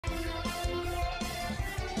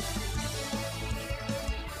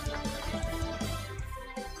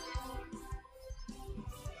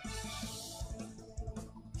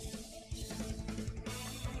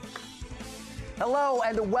Hello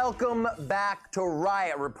and welcome back to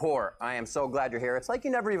Riot Report. I am so glad you're here. It's like you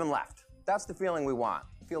never even left. That's the feeling we want.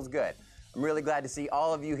 It feels good. I'm really glad to see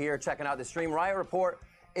all of you here checking out the stream. Riot Report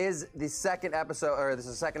is the second episode, or this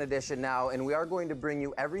is the second edition now, and we are going to bring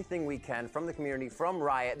you everything we can from the community, from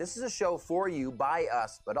Riot. This is a show for you, by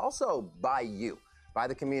us, but also by you, by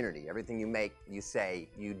the community. Everything you make, you say,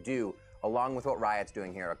 you do, along with what Riot's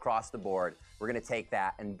doing here across the board. We're gonna take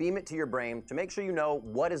that and beam it to your brain to make sure you know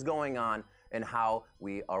what is going on and how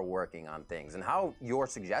we are working on things and how your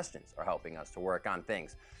suggestions are helping us to work on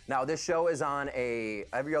things. Now, this show is on a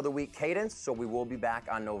every other week cadence, so we will be back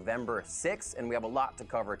on November 6th, and we have a lot to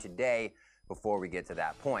cover today before we get to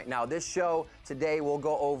that point. Now, this show today will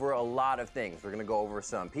go over a lot of things. We're gonna go over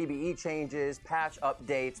some PBE changes, patch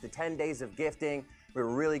updates, the 10 days of gifting. We have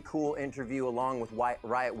a really cool interview along with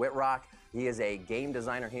Riot Wittrock. He is a game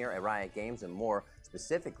designer here at Riot Games, and more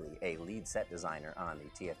specifically a lead set designer on the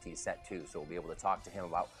TFT set 2. So we'll be able to talk to him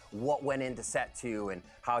about what went into set 2 and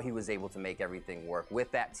how he was able to make everything work with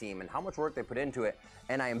that team and how much work they put into it.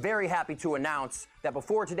 And I am very happy to announce that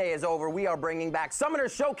before today is over, we are bringing back Summoner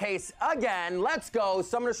Showcase again. Let's go.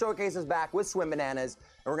 Summoner Showcase is back with Swimbananas,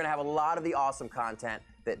 and we're gonna have a lot of the awesome content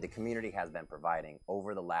that the community has been providing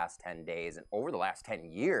over the last 10 days and over the last 10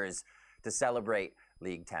 years to celebrate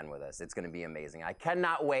League 10 with us. It's gonna be amazing. I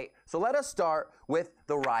cannot wait. So let us start with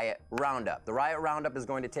the Riot Roundup. The Riot Roundup is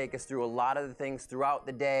going to take us through a lot of the things throughout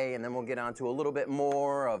the day, and then we'll get on to a little bit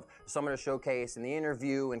more of Summoner Showcase and the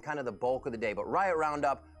interview and kind of the bulk of the day. But Riot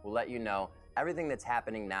Roundup will let you know everything that's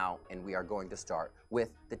happening now, and we are going to start with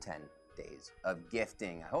the 10 days of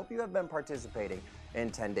gifting. I hope you have been participating in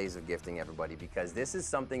 10 days of gifting, everybody, because this is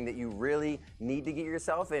something that you really need to get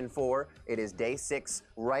yourself in for. It is day 6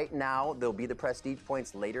 right now. There'll be the prestige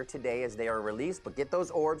points later today as they are released, but get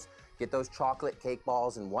those orbs, get those chocolate cake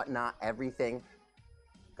balls and whatnot, everything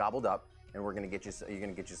gobbled up, and you're gonna get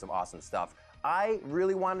you some awesome stuff. I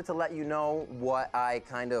really wanted to let you know what I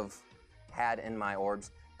kind of had in my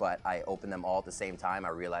orbs, but I opened them all at the same time. I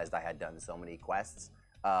realized I had done so many quests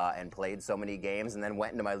and played so many games, and then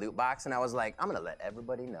went into my loot box, and I was like, I'm gonna let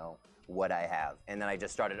everybody know what I have. And then I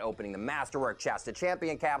just started opening the Masterwork chest, a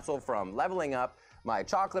champion capsule from leveling up, my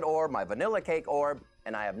chocolate orb, my vanilla cake orb,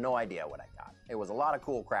 and I have no idea what I got. It was a lot of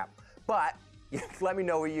cool crap, but let me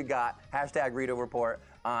know what you got. Hashtag Riot Report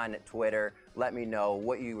on Twitter. Let me know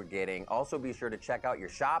what you were getting. Also, be sure to check out your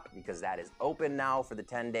shop because that is open now for the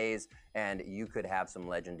 10 days, and you could have some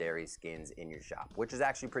legendary skins in your shop, which is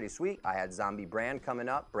actually pretty sweet. I had Zombie Brand coming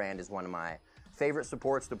up. Brand is one of my favorite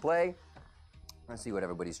supports to play. Let's see what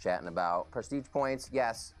everybody's chatting about. Prestige points,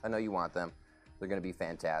 yes, I know you want them. They're gonna be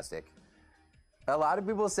fantastic. A lot of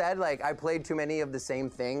people said, like, I played too many of the same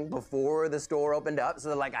thing before the store opened up, so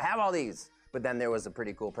they're like, I have all these. But then there was a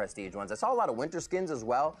pretty cool prestige ones. I saw a lot of winter skins as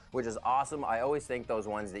well, which is awesome. I always think those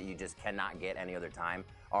ones that you just cannot get any other time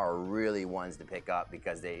are really ones to pick up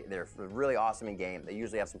because they're really awesome in game. They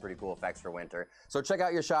usually have some pretty cool effects for winter. So check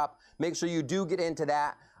out your shop. Make sure you do get into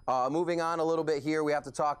that. Moving on a little bit here, we have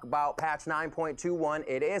to talk about patch 9.21.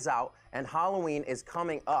 It is out, and Halloween is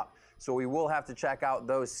coming up. So we will have to check out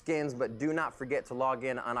those skins, but do not forget to log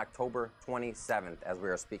in on October 27th as we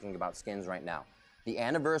are speaking about skins right now. The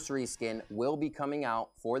Anniversary skin will be coming out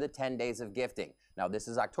for the 10 days of gifting. Now, this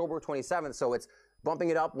is October 27th, so it's bumping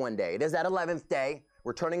it up one day. It is that 11th day.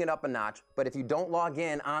 We're turning it up a notch, but if you don't log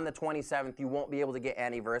in on the 27th, you won't be able to get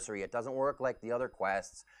Anniversary. It doesn't work like the other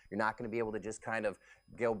quests. You're not gonna be able to just kind of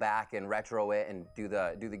go back and retro it and do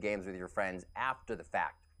the games with your friends after the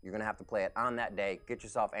fact. You're gonna have to play it on that day. Get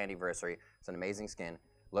yourself Anniversary. It's an amazing skin.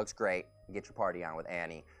 Looks great. Get your party on with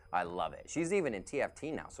Annie. I love it. She's even in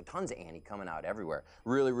TFT now, so tons of Annie coming out everywhere.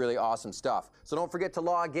 Really, really awesome stuff. So don't forget to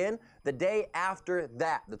log in. The day after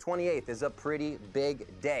that, the 28th, is a pretty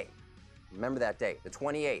big day. Remember that date, the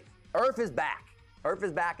 28th. Earth is back. Earth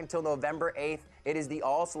is back until November 8th. It is the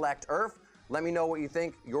all-select Earth. Let me know what you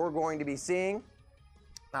think you're going to be seeing.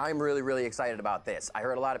 I'm really, really excited about this. I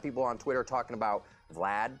heard a lot of people on Twitter talking about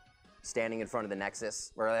Vlad standing in front of the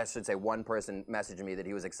Nexus, or I should say one person messaged me that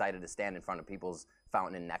he was excited to stand in front of people's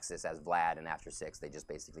fountain in Nexus as Vlad, and after 6, they just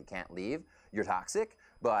basically can't leave. You're toxic,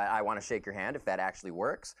 but I want to shake your hand if that actually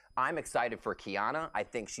works. I'm excited for Kiana. I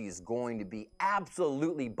think she's going to be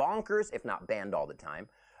absolutely bonkers, if not banned all the time.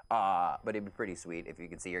 But it'd be pretty sweet if you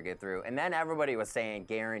could see her get through. And then everybody was saying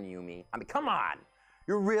Garen Yumi. I mean, come on.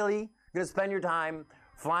 You're really gonna spend your time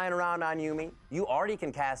flying around on Yumi? You already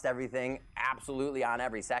can cast everything absolutely on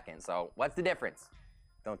every second, so what's the difference?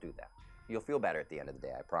 Don't do that. You'll feel better at the end of the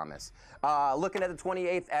day, I promise. Looking at the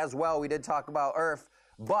 28th as well, we did talk about Earth,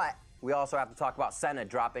 but we also have to talk about Senna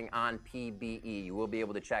dropping on PBE. You will be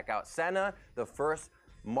able to check out Senna, the first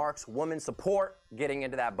markswoman support getting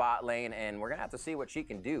into that bot lane, and we're gonna have to see what she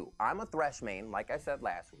can do. I'm a Thresh main, like I said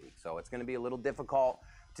last week, so it's gonna be a little difficult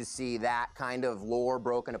to see that kind of lore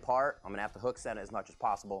broken apart. I'm gonna have to hook Senna as much as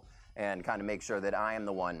possible and kind of make sure that I am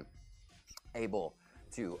the one able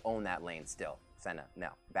to own that lane still. Senna, no,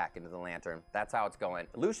 back into the Lantern. That's how it's going.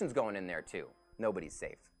 Lucian's going in there too. Nobody's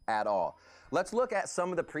safe at all. Let's look at some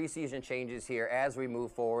of the preseason changes here as we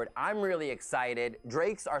move forward. I'm really excited.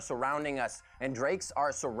 Drakes are surrounding us, and Drakes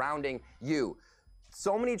are surrounding you.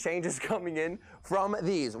 So many changes coming in from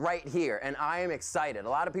these right here, and I am excited. A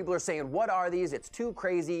lot of people are saying, what are these? It's too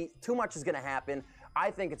crazy. Too much is gonna happen. I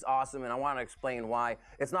think it's awesome, and I want to explain why.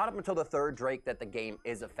 It's not up until the third Drake that the game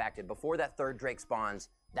is affected. Before that third Drake spawns,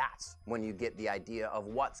 that's when you get the idea of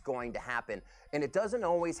what's going to happen. And it doesn't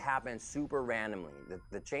always happen super randomly.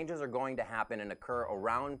 The changes are going to happen and occur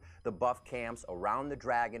around the buff camps, around the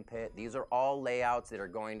Dragon Pit. These are all layouts that are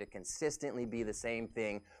going to consistently be the same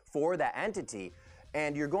thing for that entity.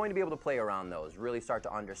 And you're going to be able to play around those, really start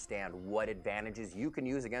to understand what advantages you can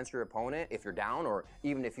use against your opponent if you're down or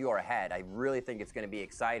even if you are ahead. I really think it's going to be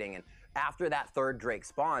exciting. And after that third Drake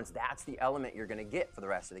spawns, that's the element you're going to get for the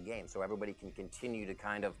rest of the game. So everybody can continue to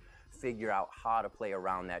kind of figure out how to play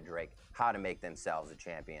around that Drake, how to make themselves a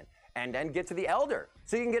champion, and then get to the Elder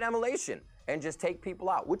so you can get Immolation and just take people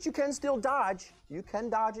out, which you can still dodge. You can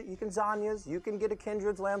dodge it, you can Zanya's, you can get a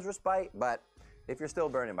Kindred's Lamb's Respite, but if you're still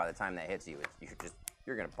burning by the time that hits you,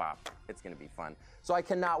 you're gonna pop. It's gonna be fun. So I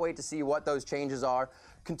cannot wait to see what those changes are.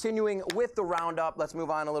 Continuing with the roundup, let's move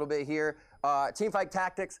on a little bit here. Teamfight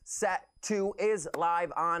Tactics Set 2 is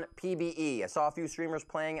live on PBE. I saw a few streamers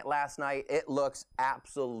playing it last night. It looks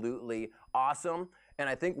absolutely awesome. And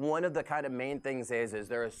I think one of the kind of main things is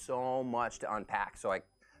there is so much to unpack. So I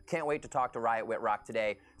can't wait to talk to Riot Wittrock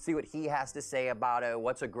today, see what he has to say about it,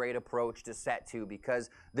 what's a great approach to Set 2, because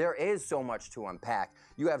there is so much to unpack.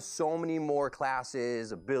 You have so many more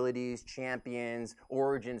classes, abilities, champions,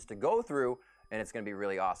 origins to go through, and it's going to be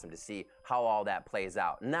really awesome to see how all that plays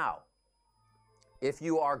out. Now, if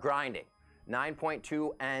you are grinding,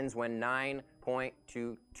 9.2 ends when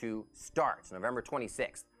 9.22 starts, November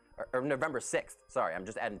 26th, or November 6th, sorry, I'm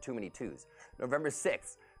just adding too many twos, November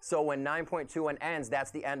 6th. So when 9.21 ends, that's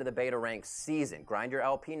the end of the beta rank season. Grind your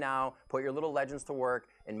LP now, put your little legends to work,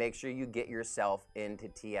 and make sure you get yourself into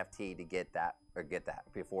TFT to get that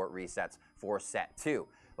before it resets for Set 2.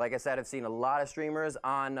 Like I said, I've seen a lot of streamers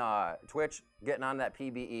on Twitch getting on that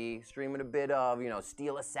PBE, streaming a bit of,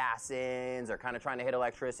 Steel Assassins, or kind of trying to hit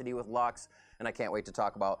electricity with Lux, and I can't wait to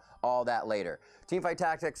talk about all that later. Teamfight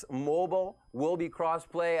Tactics Mobile will be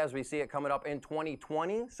crossplay as we see it coming up in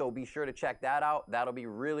 2020, so be sure to check that out. That'll be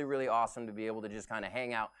really, really awesome to be able to just kind of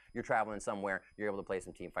hang out. You're traveling somewhere, you're able to play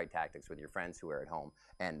some Teamfight Tactics with your friends who are at home,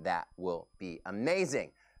 and that will be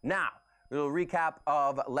amazing. Now, a little recap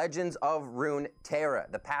of Legends of Runeterra.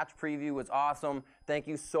 The patch preview was awesome. Thank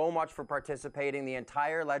you so much for participating. The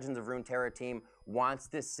entire Legends of Runeterra team wants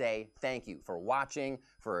to say thank you for watching,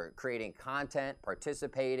 for creating content,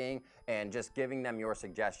 participating, and just giving them your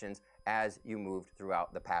suggestions as you moved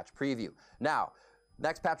throughout the patch preview. Now,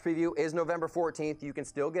 next patch preview is November 14th. You can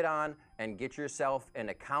still get on and get yourself an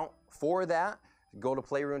account for that. Go to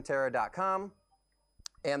playruneterra.com.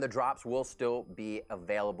 And the drops will still be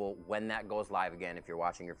available when that goes live again if you're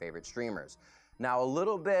watching your favorite streamers. Now, a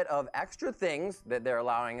little bit of extra things that they're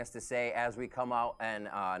allowing us to say as we come out on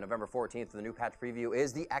November 14th, the new patch preview,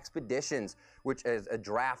 is the Expeditions, which is a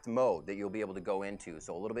draft mode that you'll be able to go into.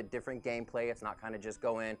 So a little bit different gameplay. It's not kind of just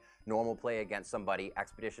go in, normal play against somebody.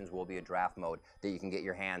 Expeditions will be a draft mode that you can get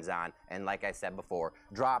your hands on. And like I said before,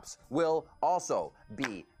 drops will also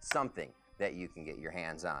be something that you can get your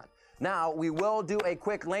hands on. Now, we will do a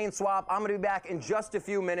quick lane swap. I'm gonna be back in just a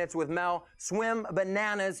few minutes with Mel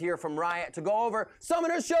Swimbananas here from Riot to go over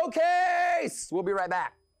Summoner Showcase. We'll be right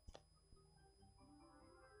back.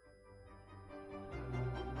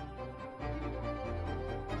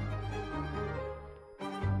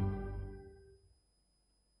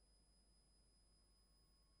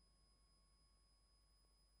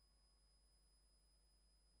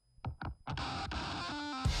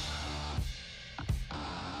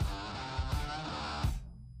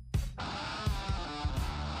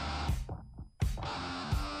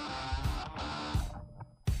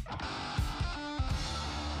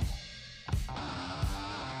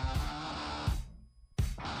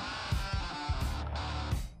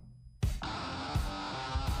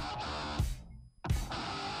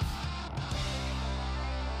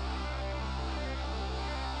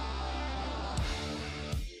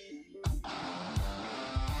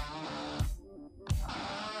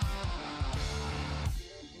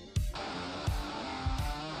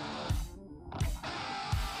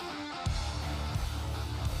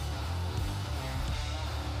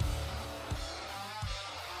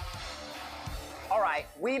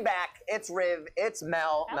 right, we back. It's Riv, it's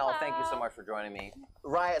Mel. Hello. Mel, thank you so much for joining me.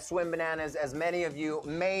 Riot Swimbananas, as many of you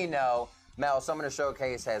may know, Mel, Summoner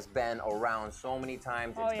Showcase has been around so many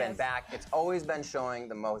times. It's been back. It's always been showing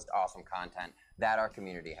the most awesome content that our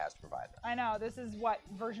community has to provide. I know. This is what,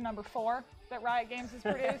 version number 4 that Riot Games has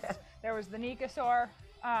produced. There was the Nikasaur,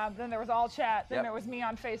 then there was All Chat, then there was me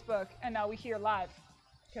on Facebook, and now we here live.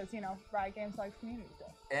 Because, you know, Riot Games likes community stuff.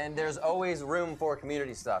 And there's always room for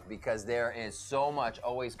community stuff because there is so much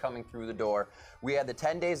always coming through the door. We had the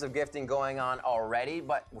 10 days of gifting going on already,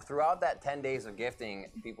 but throughout that 10 days of gifting,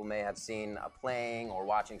 people may have seen playing or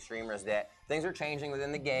watching streamers that things are changing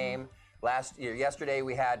within the game. Yesterday,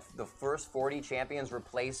 we had the first 40 champions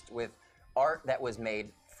replaced with art that was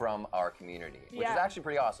made from our community, which is actually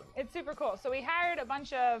pretty awesome. It's super cool. So we hired a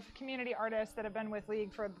bunch of community artists that have been with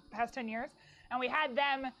League for the past 10 years, and we had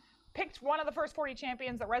them pick one of the first 40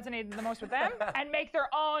 champions that resonated the most with them and make their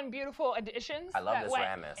own beautiful additions that went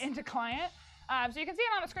into client. So you can see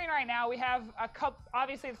it on the screen right now. We have a couple,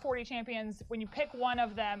 obviously the 40 champions. When you pick one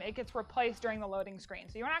of them, it gets replaced during the loading screen.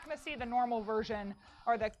 So you're not going to see the normal version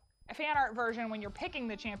or the fan art version when you're picking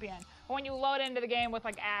the champion. But when you load into the game with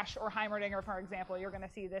like Ashe or Heimerdinger, for example, you're going to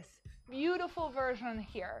see this beautiful version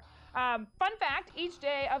here. Fun fact, each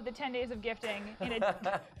day of the 10 days of gifting,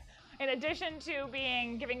 in addition to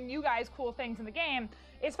giving you guys cool things in the game,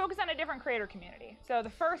 is focused on a different creator community. So the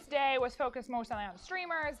first day was focused mostly on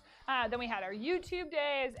streamers. Then we had our YouTube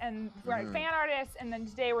days and fan artists. And then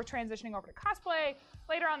today we're transitioning over to cosplay.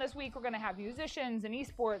 Later on this week, we're going to have musicians and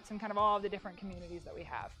esports and kind of all of the different communities that we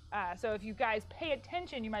have. So if you guys pay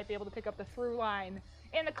attention, you might be able to pick up the through line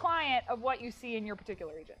in the client of what you see in your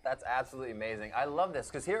particular region. That's absolutely amazing. I love this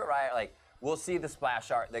because here at Riot, like, we'll see the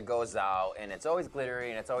splash art that goes out, and it's always glittery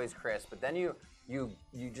and it's always crisp. But then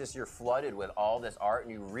you're flooded with all this art,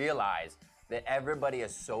 and you realize that everybody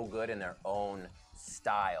is so good in their own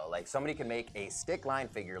style. Like, somebody can make a stick line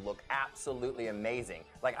figure look absolutely amazing.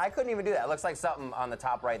 Like, I couldn't even do that. It looks like something on the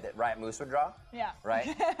top right that Riot Moose would draw. Yeah. Right?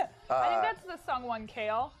 I think that's the Sungwon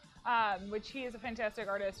Kale. Which he is a fantastic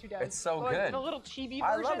artist who does. It's so good. The little chibi versions.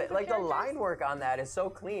 I love it. Like, the line work on that is so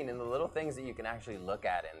clean, and the little things that you can actually look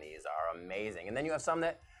at in these are amazing. And then you have some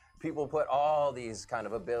that people put all these kind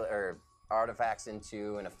of artifacts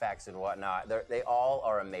into and effects and whatnot. They all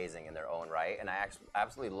are amazing in their own right, and I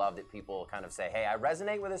absolutely love that people kind of say, hey, I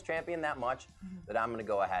resonate with this champion that much that I'm going to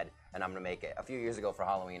go ahead and I'm going to make it. A few years ago for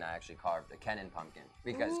Halloween, I actually carved a Kennen pumpkin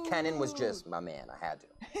because Kennen was just my man. I had to.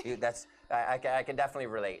 I can definitely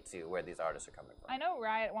relate to where these artists are coming from. I know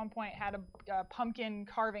Riot at one point had a pumpkin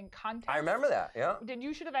carving contest. I remember that, yeah.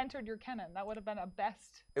 You should have entered your Kennen. That would have been a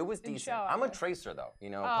best. It was decent. I'm a tracer, though.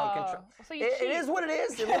 You know, so it is what it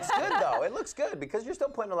is. It looks good, though. It looks good because you're still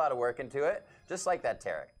putting a lot of work into it. Just like that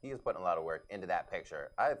Tarek. He is putting a lot of work into that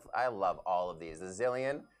picture. I love all of these. The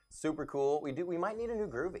Zillion, super cool. We might need a new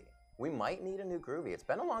Groovy. We might need a new Groovy. It's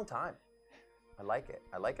been a long time. I like it.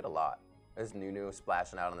 I like it a lot. There's new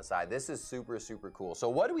splashing out on the side. This is super, super cool. So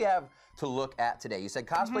what do we have to look at today? You said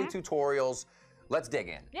cosplay tutorials. Let's dig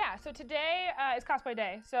in. Yeah, so today is cosplay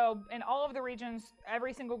day. So in all of the regions,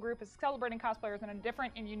 every single group is celebrating cosplayers in a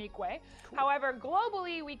different and unique way. Cool. However,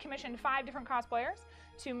 globally, we commissioned 5 different cosplayers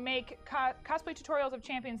to make cosplay tutorials of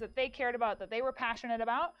champions that they cared about, that they were passionate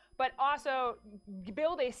about, but also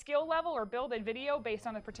build a skill level or build a video based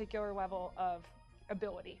on a particular level of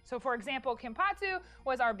ability. So for example, Kimpatsu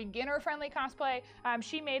was our beginner-friendly cosplay.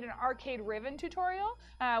 She made an arcade Riven tutorial,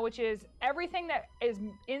 which is everything that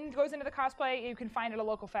goes into the cosplay you can find at a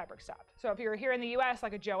local fabric shop. So if you're here in the US,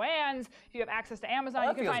 like a Joann's, if you have access to Amazon,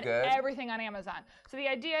 you can find everything on Amazon. So the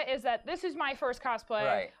idea is that this is my first cosplay.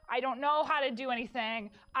 Right. I don't know how to do anything.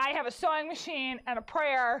 I have a sewing machine and a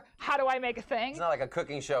prayer. How do I make a thing? It's not like a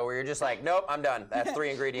cooking show where you're just like, nope, I'm done. That's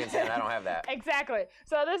 3 ingredients in, I don't have that. Exactly.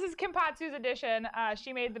 So this is Kimpatsu's edition.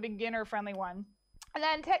 She made the beginner-friendly one. And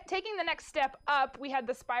then taking the next step up, we had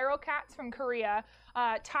the Spiral Cats from Korea.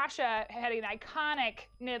 Tasha had an iconic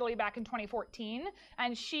Nidalee back in 2014,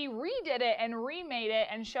 and she redid it and remade it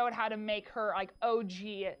and showed how to make her like OG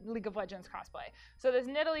League of Legends cosplay. So this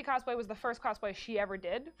Nidalee cosplay was the first cosplay she ever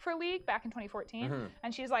did for League back in 2014,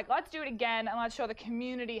 and she's like, let's do it again and let's show the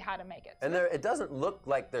community how to make it. So and it doesn't look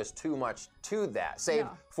like there's too much to that, save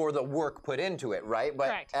for the work put into it, right?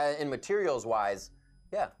 But in materials-wise,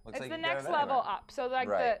 yeah, looks like it's the next level up. So like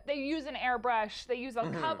they use an airbrush, they use a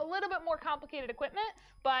little bit more complicated equipment,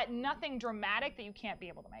 but nothing dramatic that you can't be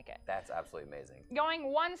able to make it. That's absolutely amazing.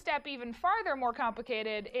 Going one step even farther more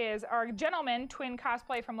complicated is our gentleman twin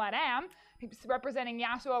cosplay from LATAM. He's representing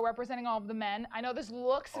Yasuo, representing all of the men. I know this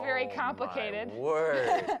looks very complicated. My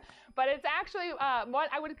word. But it's actually what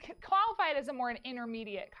I would qualify it as an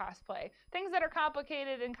intermediate cosplay. Things that are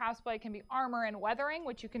complicated in cosplay can be armor and weathering,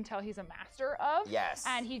 which you can tell he's a master of. Yes.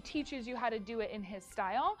 And he teaches you how to do it in his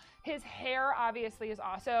style. His hair obviously is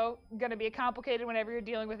also going to be complicated whenever you're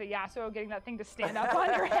dealing with a Yasuo. Getting that thing to stand up on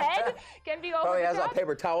your head can be over Probably the has top. a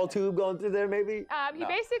paper towel tube going through there, maybe? He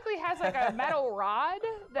basically has like a metal rod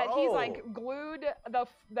that he's like glued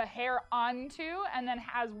the hair onto, and then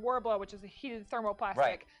has Warblow, which is a heated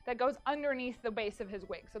thermoplastic that goes underneath the base of his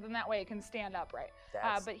wig. So then that way it can stand upright.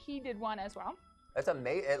 But he did one as well. That's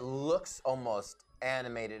amazing. It looks almost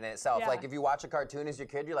animated in itself. Yeah. Like if you watch a cartoon as your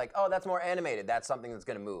kid, you're like, oh, that's more animated. That's something that's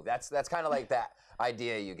going to move. That's kind of like that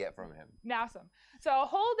idea you get from him. Awesome. So a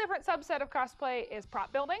whole different subset of cosplay is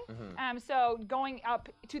prop building. So going up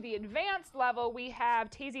to the advanced level, we have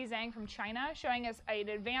Tazy Zhang from China showing us an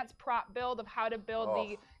advanced prop build of how to build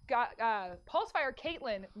the Pulsefire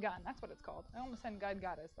Caitlyn gun. That's what it's called. I almost said gun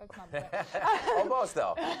goddess. That's not the way. Almost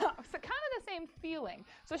though. So kind of the same feeling.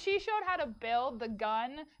 So she showed how to build the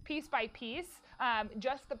gun piece by piece,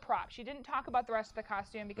 just the prop. She didn't talk about the rest of the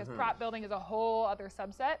costume because prop building is a whole other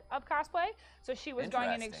subset of cosplay. So she was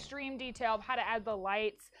going in extreme detail of how to add the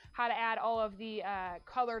lights, how to add all of the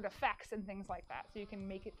colored effects and things like that, so you can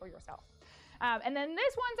make it for yourself. And then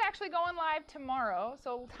this one's actually going live tomorrow,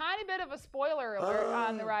 so tiny bit of a spoiler alert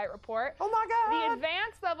on the Riot Report. Oh my God! The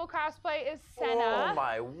advanced level cosplay is Senna. Oh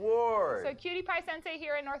my word! So Cutie Pie Sensei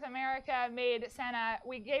here in North America made Senna.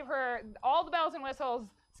 We gave her all the bells and whistles.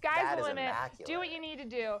 Sky's the limit. Immaculate. Do what you need to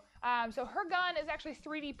do. So her gun is actually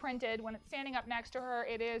 3D printed. When it's standing up next to her,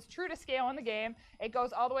 it is true to scale in the game. It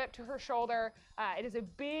goes all the way up to her shoulder. It is a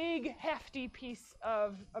big, hefty piece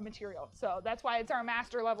of material. So that's why it's our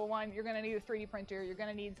master level one. You're going to need a 3D printer. You're going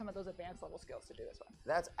to need some of those advanced level skills to do this one.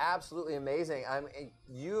 That's absolutely amazing. I mean,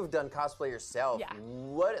 you've done cosplay yourself.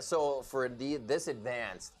 Yeah. So for this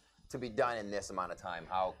advanced to be done in this amount of time,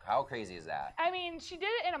 how crazy is that? I mean, she did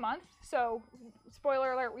it in a month. So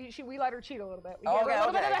spoiler alert, we let her cheat a little bit. We gave her a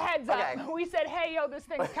little bit of a heads up. We said, hey, yo, this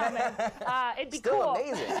thing's coming. It'd be Still cool.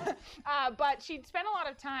 amazing. But she spent a lot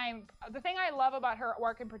of time. The thing I love about her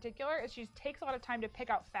work in particular is she takes a lot of time to pick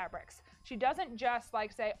out fabrics. She doesn't just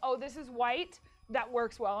like say, oh, this is white. That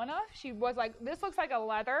works well enough. She was like, this looks like a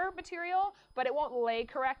leather material, but it won't lay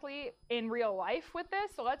correctly in real life with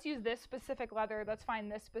this. So let's use this specific leather. Let's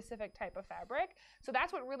find this specific type of fabric. So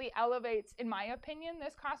that's what really elevates, in my opinion,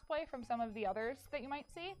 this cosplay from some of the others that you might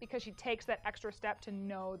see, because she takes that extra step to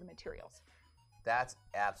know the materials. That's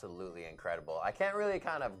absolutely incredible. I can't really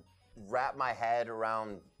kind of wrap my head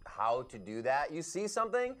around how to do that. You see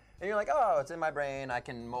something and you're like, oh, it's in my brain, I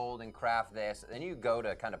can mold and craft this. Then you go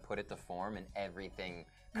to kind of put it to form and everything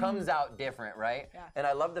comes out different, right? Yeah. And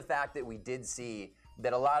I love the fact that we did see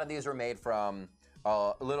that a lot of these were made from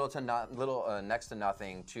next to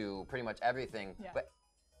nothing to pretty much everything. Yeah. But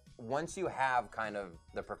once you have kind of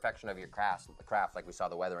the perfection of your craft, like we saw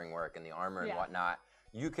the weathering work and the armor and whatnot,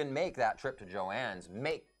 you can make that trip to Joanne's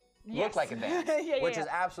look like advanced, which is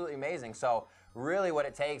absolutely amazing. So really what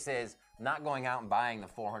it takes is not going out and buying the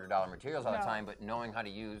 $400 materials all the time, but knowing how to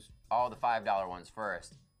use all the $5 ones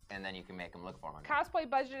first, and then you can make them look $400. Cosplay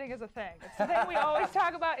budgeting is a thing. It's the thing we always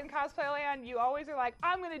talk about in cosplay land. You always are like,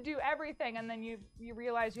 I'm going to do everything, and then you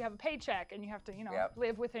realize you have a paycheck and you have to,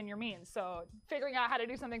 live within your means. So figuring out how to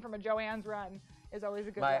do something from a Joanne's run is always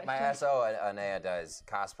a good way. My SO, Anea, does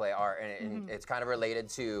cosplay art, and it's kind of related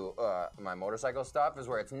to my motorcycle stuff, is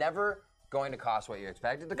where it's never going to cost what you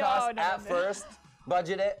expect it to cost at first.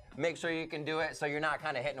 Budget it, make sure you can do it, so you're not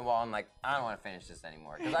kind of hitting a wall and like, I don't want to finish this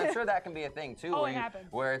anymore. Because I'm sure that can be a thing too,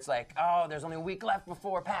 where it's like, oh, there's only a week left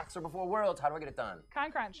before PAX or before Worlds, how do I get it done?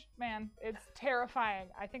 Con crunch, man, it's terrifying.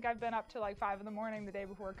 I think I've been up to like 5 in the morning the day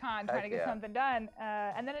before con trying to get something done,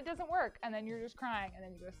 and then it doesn't work, and then you're just crying, and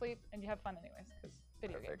then you go to sleep, and you have fun anyways, because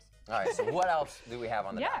video games. All right, so what else do we have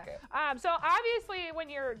on the docket? So obviously when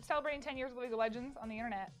you're celebrating 10 years of League of Legends on the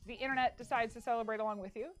internet decides to celebrate along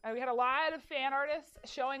with you. We had a lot of fan artists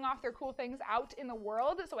showing off their cool things out in the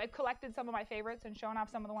world, so I've collected some of my favorites and shown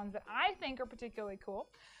off some of the ones that I think are particularly cool.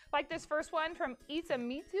 Like this first one from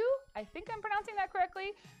Isamitsu, I think I'm pronouncing that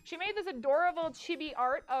correctly. She made this adorable chibi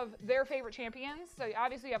art of their favorite champions. So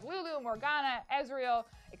obviously you have Lulu, Morgana, Ezreal,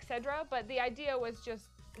 etc. But the idea was just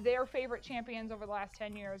their favorite champions over the last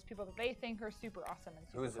 10 years, people that they think are super awesome and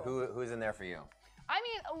super cool. Who's in there for you? I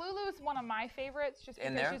mean, Lulu's one of my favorites just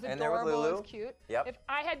because she's in there with adorable, Lulu? it's cute. Yep. If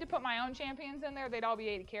I had to put my own champions in there, they'd all be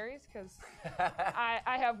 80 carries because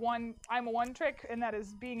I'm a one trick, and that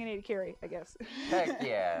is being an 80 carry, I guess. Heck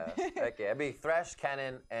yeah. Heck yeah. It'd be Thresh,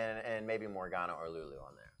 Kennen, and maybe Morgana or Lulu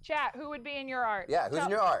on there. Chat, who would be in your art? Yeah, who's in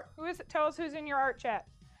your art? Tell us who's in your art, chat.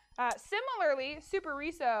 Similarly, Super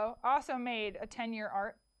Riso also made a 10-year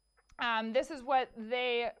art. This is what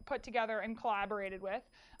they put together and collaborated with.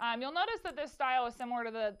 You'll notice that this style is similar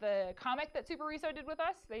to the comic that Super Riso did with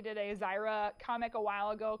us. They did a Zyra comic a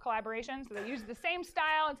while ago collaboration, so they used the same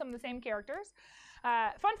style and some of the same characters.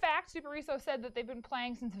 Fun fact, Super Riso said that they've been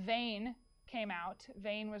playing since Vayne came out.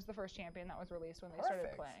 Vayne was the first champion that was released when they started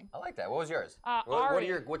playing. I like that. What was yours?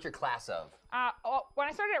 Ari. What's your class of? When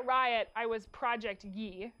I started at Riot, I was Project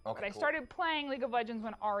Yi. Okay, but I started playing League of Legends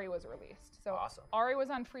when Ari was released. So awesome. Ari was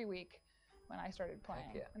on Free Week when I started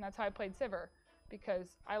playing. Yeah. And that's how I played Sivir,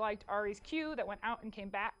 because I liked Ari's Q that went out and came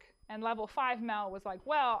back. And level 5 Mel was like,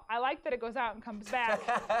 well, I like that it goes out and comes back.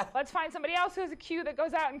 Let's find somebody else who has a Q that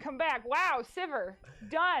goes out and come back. Wow, Sivir,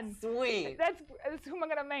 done. Sweet. That's who I'm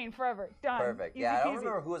gonna main forever. Done. Perfect. Easy Yeah, I don't peasy.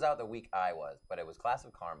 remember who was out the week I was, but it was Class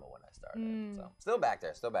of Karma when I started. So still back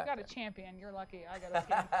there, still back Got there. a champion. You're lucky. I got a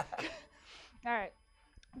skin. All right.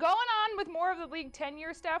 Going on with more of the League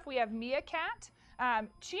 10-year stuff, we have Mia Cat.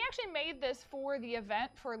 She actually made this for the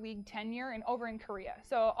event for League 10-year over in Korea.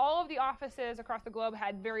 So all of the offices across the globe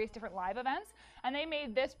had various different live events, and they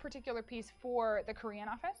made this particular piece for the Korean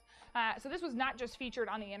office. So this was not just featured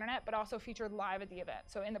on the internet, but also featured live at the event.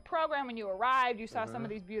 So in the program, when you arrived, you saw some of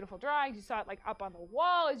these beautiful drawings. You saw it like up on the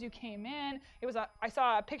wall as you came in. It was I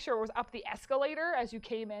saw a picture where it was up the escalator as you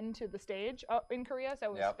came into the stage in Korea. So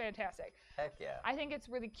it was fantastic. Heck yeah. I think it's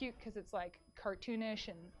really cute because it's like cartoonish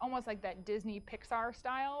and almost like that Disney Pixar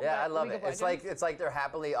style. Yeah, I love League it. of It's Legends. like they're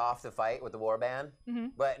happily off to fight with the warband,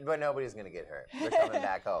 but nobody's gonna get hurt. They're coming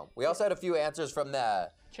back home. We also had a few answers from the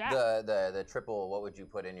Chat. the triple. What would you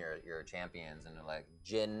put in your champions? And like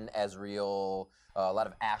Jin, Ezreal, a lot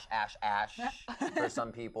of Ash for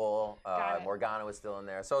some people. Got it. Morgana was still in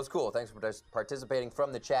there, so it's cool. Thanks for participating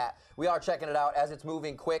from the chat. We are checking it out as it's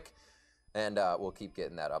moving quick, and we'll keep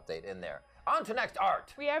getting that update in there. On to next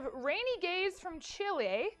art. We have Rainy Gaze from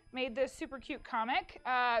Chile made this super cute comic.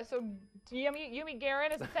 So Yumi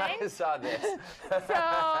Garen is a thing. I saw this.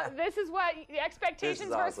 So this is what the expectations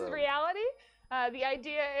versus awesome. reality. The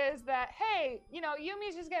idea is that, hey,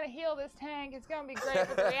 Yumi's just gonna heal this tank. It's gonna be great.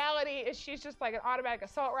 But the reality is she's just like an automatic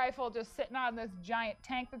assault rifle just sitting on this giant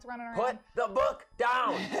tank that's running around. Put the book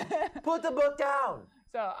down. Put the book down.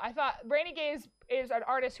 So I thought Rainy Gaze is an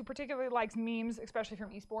artist who particularly likes memes, especially from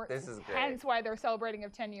esports. This is great. Hence why their celebrating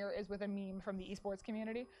of 10-year is with a meme from the esports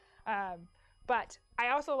community. But I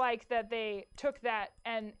also like that they took that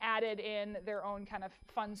and added in their own kind of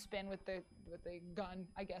fun spin with the gun,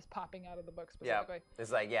 I guess, popping out of the book specifically. Yeah,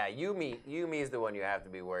 it's like, Yumi is the one you have to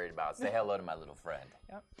be worried about. Say hello to my little friend.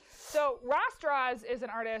 Yep. So Rostraws is an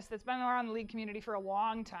artist that's been around the League community for a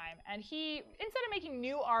long time, and he, instead of making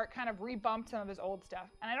new art, kind of rebumped some of his old stuff.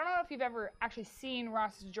 And I don't know if you've ever actually seen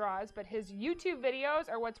Ross's draws, but his YouTube videos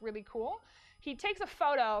are what's really cool. He takes a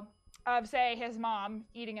photo of, say, his mom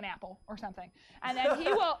eating an apple or something, and then he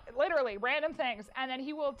will, literally, random things, and then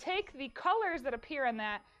he will take the colors that appear in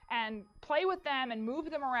that and play with them and move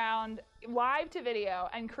them around live to video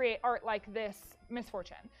and create art like this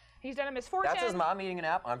Misfortune. He's done a Misfortune. That's his mom eating an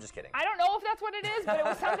apple? I'm just kidding. I don't know if that's what it is, but it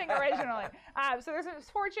was something originally. So there's a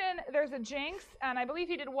Misfortune, there's a Jinx, and I believe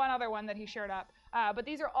he did one other one that he shared up. But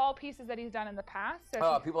these are all pieces that he's done in the past.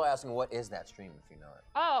 So people are asking, what is that stream, if you know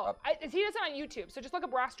it? He does it on YouTube. So just look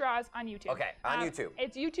up Rostraws on YouTube. Okay, on YouTube.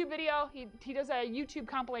 It's YouTube video. He does a YouTube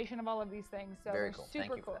compilation of all of these things. So Very cool. Super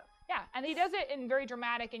Thank you cool. for that. Yeah, and he does it in very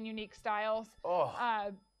dramatic and unique styles. So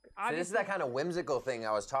this is that kind of whimsical thing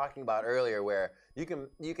I was talking about earlier, where you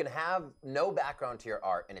can have no background to your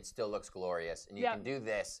art and it still looks glorious, and you can do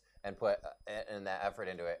this and put and that effort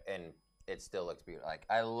into it, and it still looks beautiful. Like,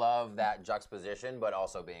 I love that juxtaposition, but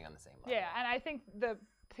also being on the same level. Yeah, and I think the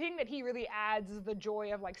thing that he really adds is the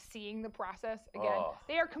joy of like seeing the process again.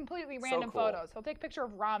 They are completely random cool. photos. He'll take a picture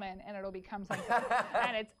of ramen and it'll become something,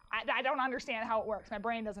 and it's I don't understand how it works. My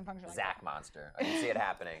brain doesn't function like Zach that. Monster. I can see it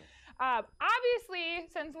happening. Obviously,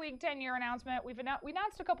 since League 10-year announcement, we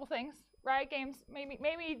announced a couple things. Riot Games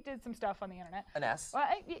maybe did some stuff on the internet. An S. Well,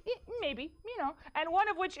 maybe, and one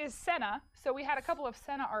of which is Senna. So we had a couple of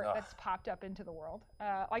Senna art that's popped up into the world,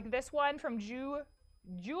 like this one from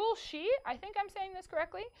Jewel Shi, I think I'm saying this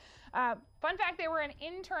correctly. Fun fact, they were an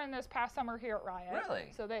intern this past summer here at Riot.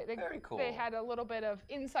 Really? So Very cool. They had a little bit of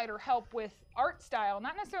insider help with art style,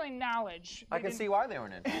 not necessarily knowledge. I can see why they were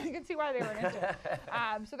an intern. You can see why they were an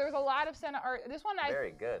intern. So there was a lot of Senna art. This one I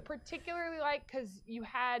Very good. particularly like because you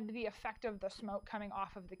had the effect of the smoke coming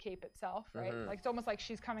off of the cape itself, right? Like it's almost like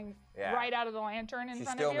she's coming right out of the lantern in She's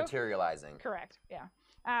front still of you. materializing. Correct,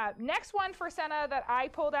 yeah. Next one for Senna that I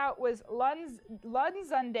pulled out was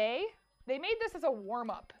Lunzunde. They made this as a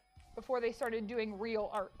warm-up before they started doing real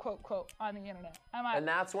art, quote, quote, on the internet. And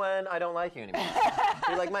that's when I don't like you anymore.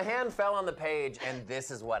 You're like, my hand fell on the page, and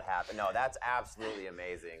this is what happened. No, that's absolutely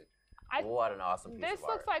amazing. What an awesome piece of art. This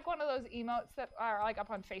looks like one of those emotes that are like up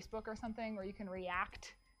on Facebook or something where you can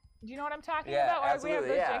react. Do you know what I'm talking about?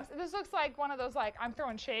 Absolutely, we have those This looks like one of those, like, I'm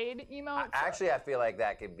throwing shade emotes. Actually, I feel like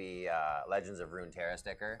that could be Legends of Runeterra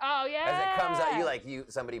sticker. Oh, yeah. As it comes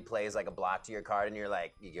out, somebody plays like a block to your card, and you're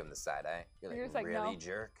like, you give them the side eye. You're like, really, no.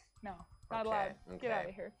 Jerk? No, not allowed. Okay. Get out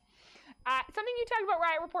of here. Something you talked about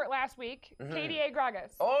Riot Report last week, KDA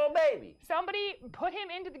Gragas. Oh, baby. Somebody put him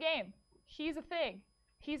into the game. He's a thing.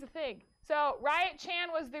 He's a thing. So Riot Chan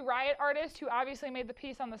was the Riot artist who obviously made the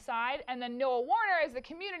piece on the side, and then Noah Warner is the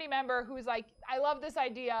community member who's like, I love this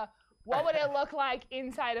idea. What would it look like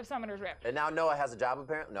inside of Summoner's Rift? And now Noah has a job,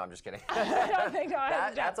 apparently? No, I'm just kidding. I don't think Noah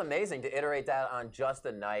has a job. That's amazing to iterate that on just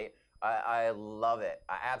a night. I love it.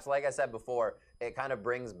 Like I said before, it kind of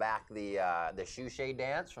brings back the Shushay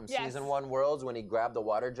dance from Season 1 Worlds when he grabbed the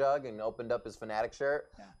water jug and opened up his Fnatic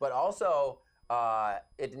shirt. Yeah. But also,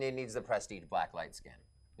 it needs the prestige blacklight skin.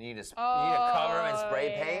 You need to cover him in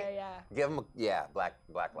spray paint. Give him black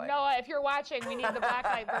light. Noah, if you're watching, we need the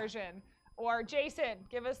blacklight version. Or Jason,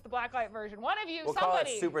 give us the blacklight version. One of you, we'll somebody.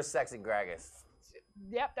 Call it Super Sexy Gragas.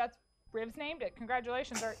 Yep, that's Riv's named it.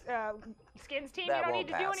 Congratulations, our skins team. You don't need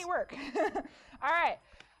to do any work. All right.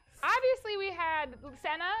 Obviously, we had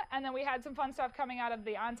Senna, and then we had some fun stuff coming out of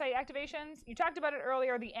the on-site activations. You talked about it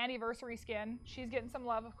earlier, the Annieversary skin. She's getting some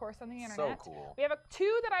love, of course, on the internet. So cool. We have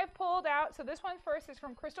two that I've pulled out. So this one first is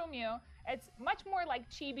from Crystal Mew. It's much more like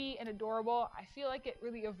chibi and adorable. I feel like it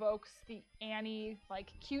really evokes the Annie,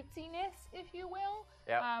 like, cutesiness, if you will.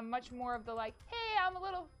 Yeah. Much more of the, like, hey, I'm a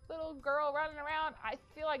little girl running around. I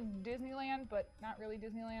feel like Disneyland, but not really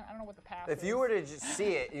Disneyland. I don't know what the path is. If you were to just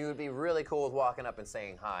see it, you would be really cool with walking up and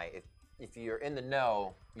saying hi. If you're in the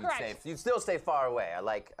know, you'd still stay far away. I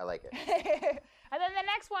like it. And then the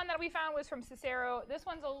next one that we found was from Cicero. This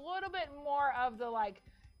one's a little bit more of the, like,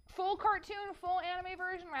 full cartoon, full anime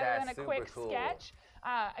version rather than a quick sketch.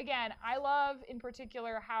 Again, I love in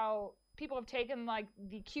particular how people have taken like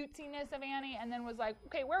the cutesiness of Annie and then was like,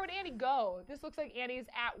 okay, where would Annie go? This looks like Annie's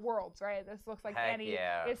at Worlds, right? This looks like Annie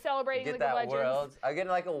is celebrating League of Legends. Worlds. I get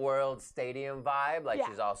like a World Stadium vibe, like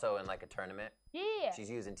she's also in like a tournament. Yeah.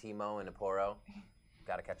 She's using Teemo and Aporo.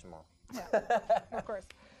 Gotta catch them all. Yeah, of course.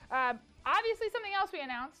 Obviously, something else we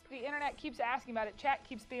announced. The internet keeps asking about it. Chat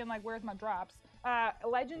keeps being like, where's my drops?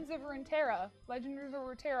 Legends of Runeterra. Legends of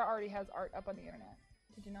Runeterra already has art up on the internet.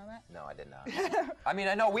 Did you know that? No, I did not. I mean,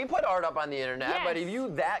 I know we put art up on the internet, but if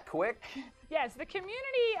you that quick? Yes, the community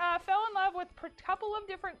fell in love with a couple of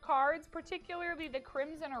different cards, particularly the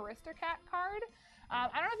Crimson Aristocrat card. I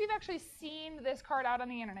don't know if you've actually seen this card out on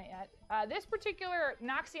the internet yet. This particular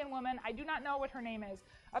Noxian woman, I do not know what her name is,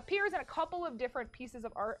 appears in a couple of different pieces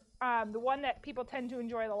of art. The one that people tend to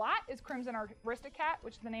enjoy a lot is Crimson Aristocrat,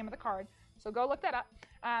 which is the name of the card. So go look that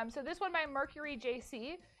up. So this one by Mercury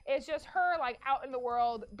JC is just her like out in the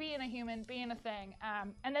world, being a human, being a thing.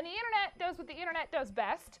 And then the internet does what the internet does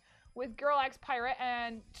best with Girl X Pirate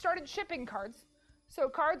and started shipping cards. So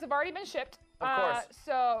cards have already been shipped. Of course.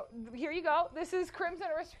 So here you go. This is Crimson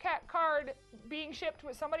Aristocrat card being shipped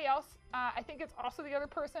with somebody else. I think it's also the other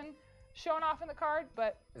person shown off in the card,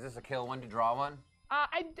 but... Is this a kill one to draw one?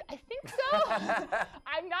 I think so.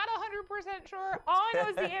 I'm not 100% sure. All I know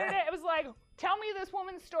is the internet, it was like, tell me this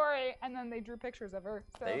woman's story, and then they drew pictures of her.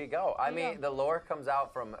 So, there you go. I mean, the lore comes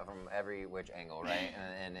out from every which angle, right?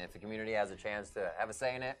 And if the community has a chance to have a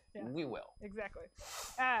say in it, we will. Exactly.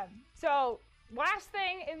 So last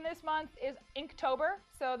thing in this month is Inktober.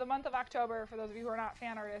 So the month of October, for those of you who are not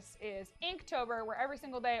fan artists, is Inktober, where every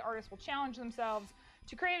single day artists will challenge themselves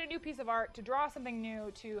to create a new piece of art, to draw something new,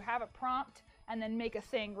 to have a prompt, and then make a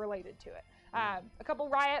thing related to it. A couple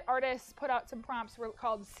Riot artists put out some prompts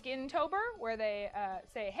called Skintober, where they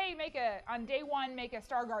say, hey, on day 1, make a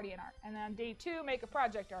Star Guardian art, and then on day 2, make a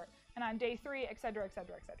project art, and on day 3, et cetera, et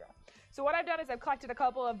cetera, et cetera. So what I've done is I've collected a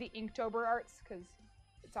couple of the Inktober arts, because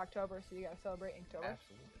it's October, so you gotta celebrate Inktober.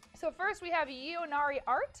 Absolutely. So first we have Yonari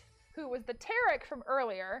Art, who was the Tarek from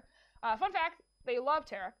earlier. Fun fact, they love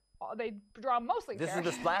Tarek. They draw mostly This Tarek. is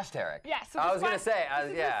the Splash Tarek. Yes. So I was going to say,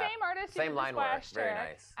 this is the same artist. Same line work. Very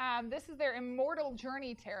nice. This is their Immortal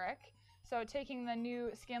Journey Tarek. So taking the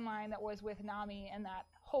new skin line that was with Nami and that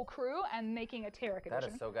whole crew and making a Tarek edition.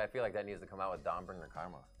 That is so good. I feel like that needs to come out with Dawnbringer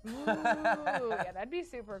Karma. Ooh, yeah, that'd be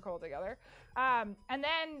super cool together. And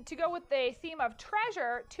then to go with the theme of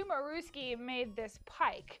treasure, Tumaruski made this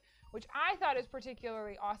pike, which I thought is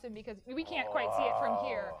particularly awesome because we can't quite see it from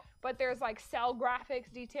here, but there's like cell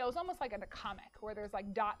graphics details, almost like in a comic, where there's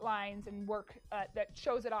like dot lines and work that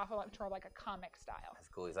shows it off like a comic style. That's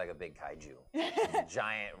cool. He's like a big kaiju. He's a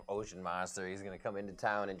giant ocean monster. He's gonna come into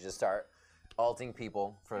town and just start ulting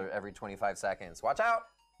people for every 25 seconds. Watch out!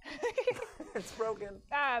 It's broken.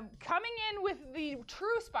 Coming in with the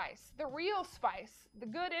true spice, the real spice, the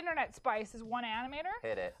good internet spice is one animator.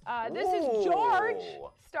 Hit it. This is George,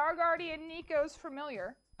 Star Guardian Nico's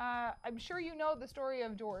familiar. I'm sure you know the story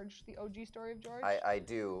of George, the OG story of George. I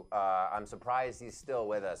do. I'm surprised he's still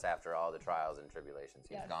with us after all the trials and tribulations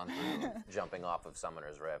he's gone through, jumping off of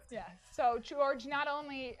Summoner's Rift. Yeah. So George not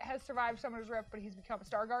only has survived Summoner's Rift, but he's become a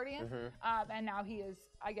Star Guardian, and now he is,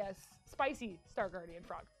 I guess, spicy Star Guardian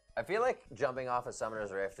frog. I feel like jumping off of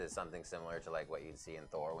Summoner's Rift is something similar to like what you'd see in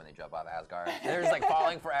Thor when they jump off Asgard. They're just like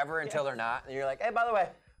falling forever until they're not, and you're like, hey, by the way,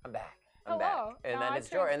 I'm back. I'm back. And then it's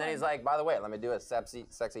George, and then he's like, by the way, let me do a sexy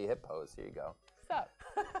hip pose. Here you go. What's up?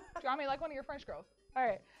 Draw me like one of your French girls. All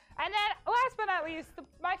right. And then last but not least,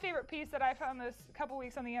 my favorite piece that I found this couple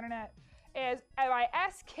weeks on the internet is by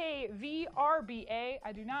SKVRBA.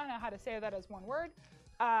 I do not know how to say that as one word.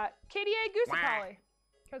 KDA Goosecalli.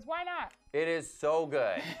 Because why not? It is so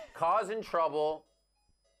good. Causing trouble,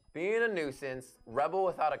 being a nuisance, rebel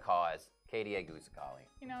without a cause. KDA Goosecalli.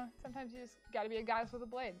 You know, sometimes you just got to be a goddess with a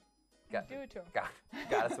blade. Do it to him.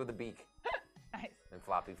 Got us with a beak. Nice. And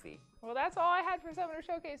floppy feet. Well, that's all I had for Summoner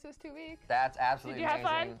Showcase this 2 weeks. That's absolutely amazing. Did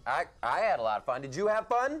you have fun? I had a lot of fun. Did you have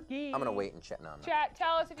fun? I'm going to wait and chat. No, Chat,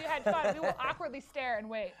 tell us if you had fun. We will awkwardly stare and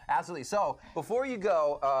wait. Absolutely. So, before you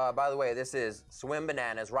go, by the way, this is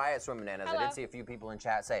Swimbananas, Riot Swimbananas. Hello. I did see a few people in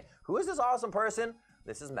chat say, who is this awesome person?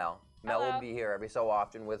 This is Mel. Mel will be here every so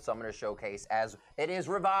often with Summoner Showcase as it is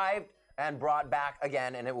revived and brought back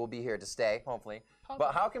again, and it will be here to stay, hopefully.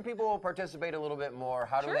 But how can people participate a little bit more?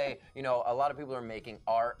 How do they, you know, a lot of people are making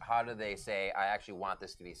art. How do they say, I actually want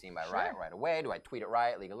this to be seen by Riot right away? Do I tweet at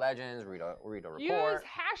Riot, League of Legends, read a report? Use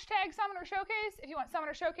hashtag Summoner Showcase if you want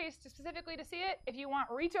Summoner Showcase specifically to see it. If you want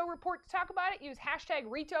Rito Report to talk about it, use hashtag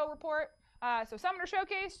Rito Report. So Summoner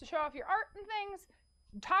Showcase to show off your art and things.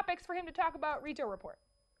 Topics for him to talk about, Rito Report.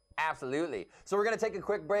 Absolutely. So we're going to take a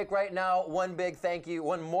quick break right now. One more big thank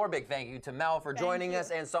you to Mel for joining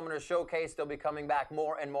us, and Summoner Showcase. They'll be coming back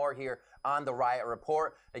more and more here on the Riot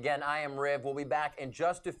Report. Again, I am Riv. We'll be back in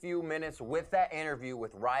just a few minutes with that interview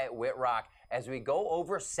with Riot Wittrock as we go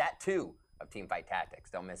over set 2 of Teamfight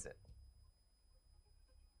Tactics. Don't miss it.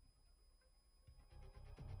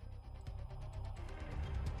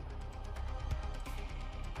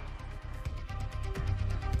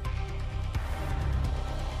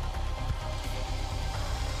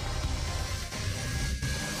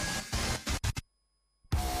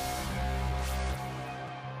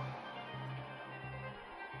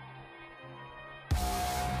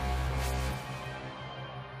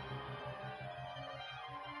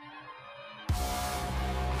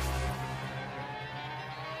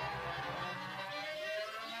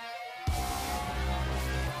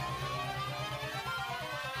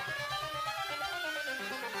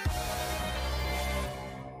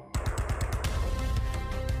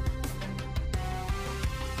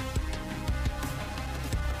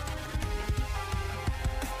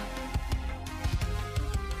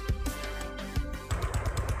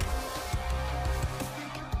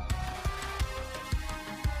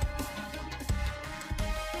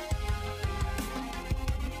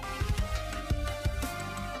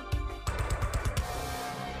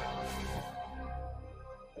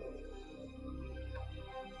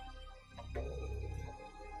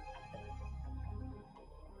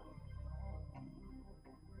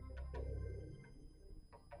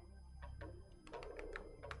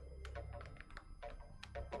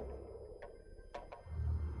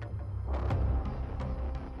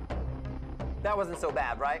 That wasn't so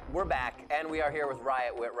bad, right? We're back, and we are here with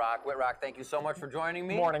Riot Wittrock. Wittrock, thank you so much for joining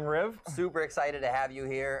me. Morning, Riv. Super excited to have you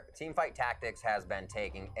here. Teamfight Tactics has been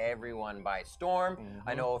taking everyone by storm.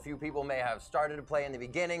 I know a few people may have started to play in the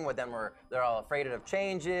beginning, but then they're all afraid of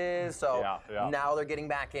changes. So now they're getting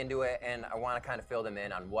back into it, and I want to kind of fill them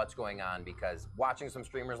in on what's going on, because watching some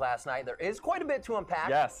streamers last night, there is quite a bit to unpack.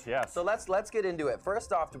 Yes, yes. So let's get into it.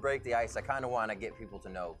 First off, to break the ice, I kind of want to get people to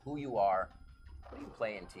know who you are. What do you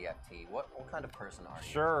play in TFT? What kind of person are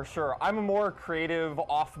you? Sure. I'm a more creative,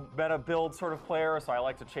 off-meta build sort of player, so I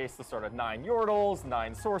like to chase the sort of 9 Yordles,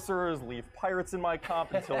 9 Sorcerers, leave Pirates in my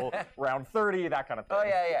comp until round 30, that kind of thing. Oh,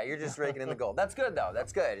 yeah. You're just raking in the gold. That's good, though.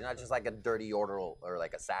 That's good. You're not just like a dirty Yordle or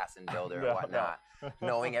like assassin builder or whatnot.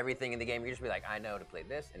 Knowing everything in the game, you just be like, I know to play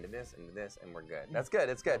this, into this, into this, and we're good. That's good.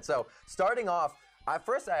 It's good. So starting off,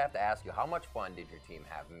 First, I have to ask you, how much fun did your team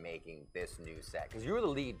have making this new set? Because you were the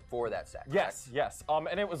lead for that set, correct? Yes, yes.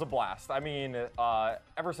 And it was a blast. I mean,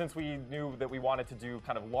 ever since we knew that we wanted to do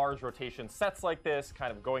kind of large rotation sets like this,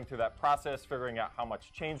 kind of going through that process, figuring out how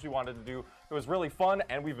much change we wanted to do, it was really fun,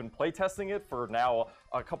 and we've been playtesting it for now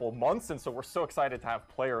a couple of months, and so we're so excited to have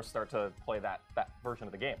players start to play that version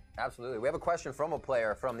of the game. Absolutely. We have a question from a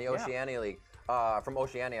player from the Oceania League. From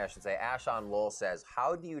Oceania, I should say. Ashon Lowell says,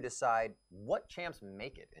 how do you decide what champs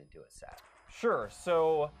make it into a set? Sure.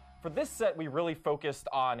 So for this set, we really focused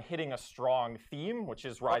on hitting a strong theme, which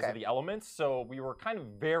is Rise of the Elements. So we were kind of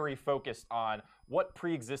very focused on what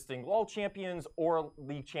pre-existing LoL champions or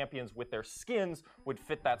League champions with their skins would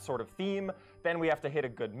fit that sort of theme. Then we have to hit a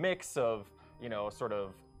good mix of, you know, sort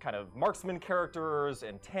of kind of marksman characters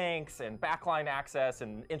and tanks and backline access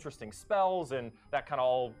and interesting spells, and that kind of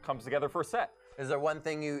all comes together for a set. Is there one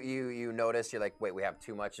thing you notice, you're like, wait, we have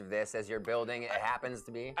too much of this as you're building? It happens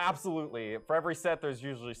to be? Absolutely. For every set, there's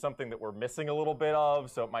usually something that we're missing a little bit of.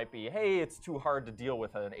 So it might be, hey, it's too hard to deal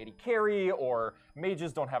with an AD carry, or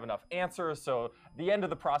mages don't have enough answers. So the end of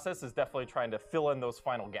the process is definitely trying to fill in those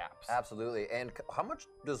final gaps. Absolutely. And how much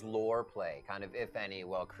does lore play, kind of, if any,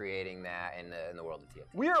 while creating that in the world of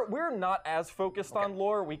TFT? We're not as focused on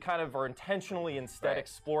lore. We kind of are intentionally instead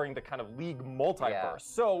exploring the kind of League multiverse.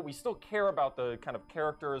 So we still care about the kind of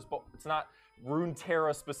characters, but it's not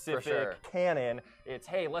Runeterra specific canon. It's,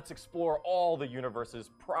 hey, let's explore all the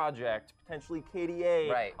universes, Project, potentially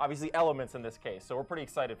KDA, obviously Elements in this case. So we're pretty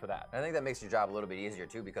excited for that. I think that makes your job a little bit easier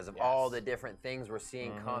too, because of all the different things we're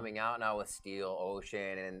seeing coming out now with Steel,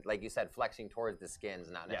 Ocean, and like you said, flexing towards the skins,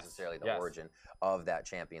 not necessarily the origin of that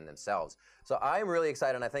champion themselves. So I'm really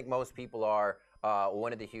excited, and I think most people are.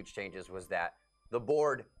 One of the huge changes was that the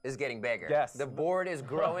board is getting bigger. Yes. The board is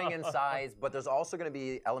growing in size, but there's also going to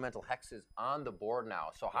be elemental hexes on the board now.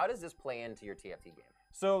 So how does this play into your TFT game?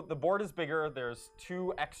 So the board is bigger. There's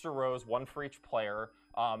 2 extra rows, 1 for each player.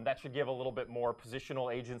 That should give a little bit more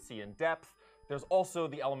positional agency and depth. There's also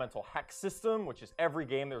the elemental hex system, which is every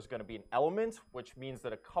game there's going to be an element, which means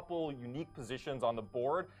that a couple unique positions on the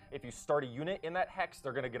board, if you start a unit in that hex,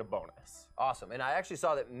 they're going to get a bonus. Awesome. And I actually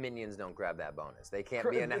saw that minions don't grab that bonus. They can't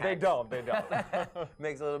be in a hex. They don't.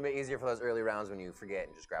 Makes it a little bit easier for those early rounds when you forget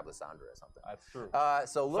and just grab Lissandra or something. That's true.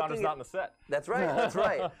 So Lissandra's not in the set. That's right. That's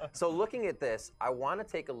right. So looking at this, I want to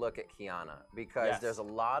take a look at Qiyana, because there's a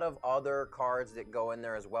lot of other cards that go in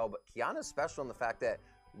there as well. But Qiyana's special in the fact that,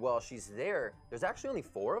 well, she's there. There's actually only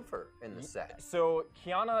 4 of her in the set. So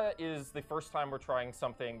Qiyana is the first time we're trying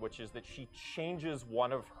something, which is that she changes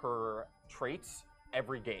one of her traits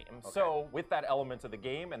every game. So with that element of the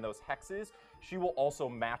game and those hexes, she will also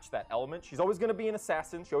match that element. She's always going to be an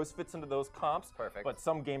assassin. She always fits into those comps. Perfect. But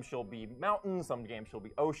some games she'll be mountain, some games she'll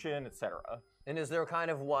be ocean, etc. And is there kind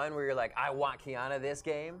of one where you're like, I want Qiyana this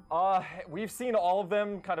game? We've seen all of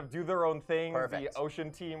them kind of do their own thing. Perfect. The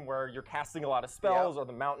ocean team where you're casting a lot of spells, or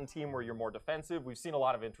the mountain team where you're more defensive. We've seen a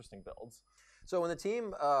lot of interesting builds. So when the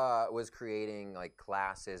team was creating like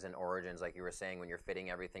classes and origins, like you were saying, when you're fitting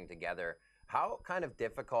everything together, how kind of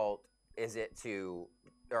difficult is it to,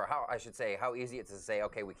 or how, I should say, how easy it is to say,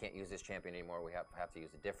 okay, we can't use this champion anymore, we have to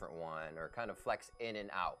use a different one, or kind of flex in and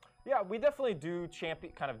out? Yeah, we definitely do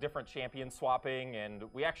kind of different champion swapping, and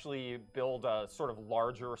we actually build a sort of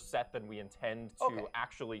larger set than we intend to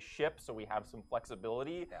actually ship, so we have some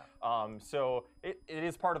flexibility. So it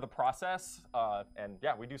is part of the process, and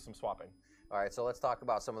yeah, we do some swapping. All right, so let's talk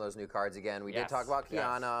about some of those new cards again. We did talk about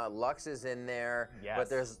Qiyana. Lux is in there, but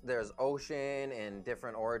there's Ocean and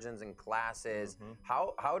different origins and classes.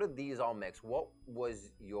 How did these all mix? What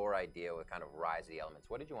was your idea with kind of Rise of the Elements?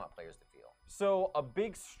 What did you want players to feel? So a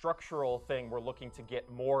big structural thing we're looking to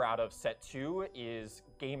get more out of set 2 is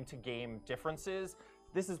game-to-game differences.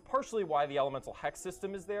 This is partially why the elemental hex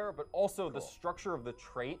system is there, but also the structure of the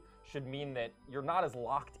trait should mean that you're not as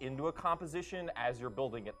locked into a composition as you're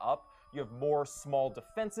building it up. You have more small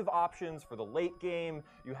defensive options for the late game.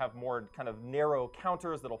 You have more kind of narrow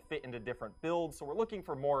counters that'll fit into different builds. So we're looking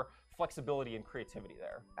for more flexibility and creativity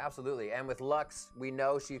there. Absolutely. And with Lux, we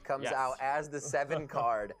know she comes out as the 7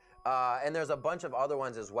 card. And there's a bunch of other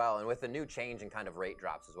ones as well. And with the new change in kind of rate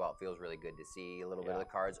drops as well, it feels really good to see a little bit of the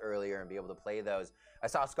cards earlier and be able to play those. I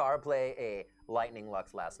saw Scar play a Lightning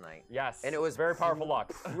Lux last night. Yes. And it was very powerful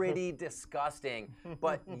Lux. Pretty disgusting.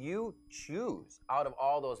 But you choose out of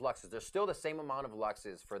all those Luxes. There's still the same amount of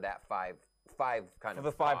Luxes for that 5 kind of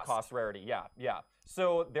the 5 cost rarity, yeah.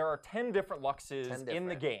 So there are 10 different Luxes in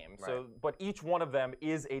the game. So, but each one of them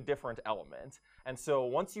is a different element. And so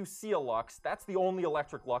once you see a Lux, that's the only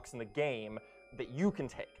electric Lux in the game that you can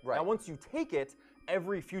take. Now once you take it,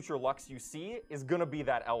 every future Lux you see is gonna be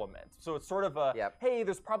that element. So it's sort of a, hey,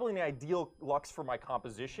 there's probably an ideal Lux for my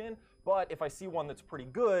composition, but if I see one that's pretty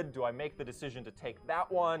good, do I make the decision to take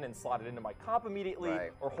that one and slot it into my comp immediately,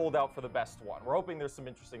 or hold out for the best one? We're hoping there's some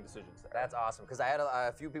interesting decisions there. That's awesome, because I had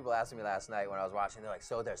a few people asking me last night when I was watching, they're like,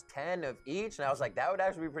 so there's 10 of each? And I was like, that would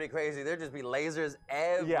actually be pretty crazy. There'd just be lasers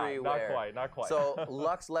everywhere. Yeah, not quite. So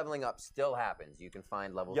Lux leveling up still happens. You can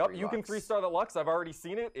find level 3 Lux. You can 3-star the Lux. I've already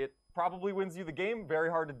seen it. It probably wins you the game. Very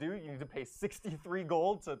hard to do. You need to pay 63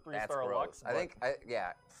 gold to 3-star a Lux. I think,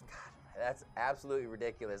 God, that's absolutely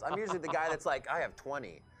ridiculous. I'm usually the guy that's like, I have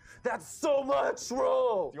 20. That's so much,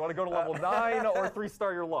 bro! Do you want to go to level 9 or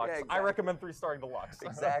 3-star your Lux? Yeah, exactly. I recommend 3-starring the Lux.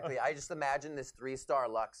 Exactly. I just imagine this 3-star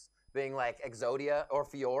Lux being like Exodia or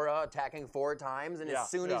Fiora attacking 4 times, and as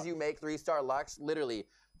soon as you make 3-star Lux, literally,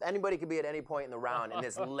 anybody could be at any point in the round, and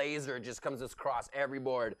this laser just comes across every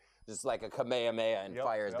board, just like a Kamehameha, and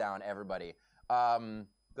fires down everybody.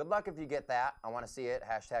 Good luck if you get that. I want to see it.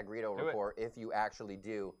 Hashtag Riot Report if you actually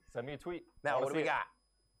do. Send me a tweet. Now, what do we got?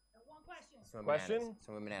 One question.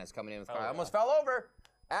 Swimbananas coming in with I almost fell over.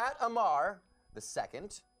 At Amar, the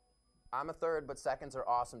second. I'm a third, but seconds are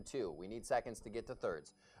awesome too. We need seconds to get to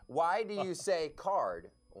thirds. Why do you say card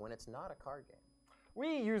when it's not a card game?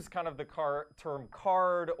 We use kind of the term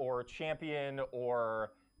card or champion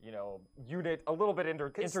or unit a little bit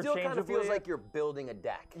interchangeably. It still kind of feels like you're building a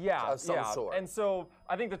deck of some sort. And so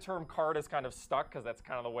I think the term card is kind of stuck because that's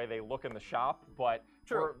kind of the way they look in the shop, but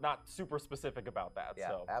we're not super specific about that. Yeah,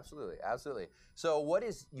 so. Absolutely, absolutely. So what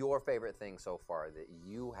is your favorite thing so far that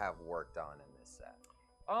you have worked on in this set?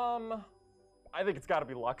 I think it's got to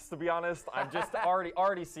be Lux, to be honest. I'm just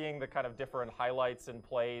already seeing the kind of different highlights and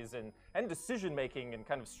plays and decision-making and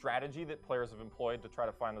kind of strategy that players have employed to try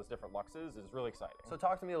to find those different Luxes is really exciting. So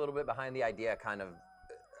talk to me a little bit behind the idea, kind of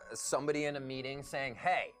somebody in a meeting saying,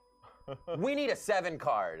 hey, we need a 7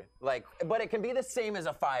 card, but it can be the same as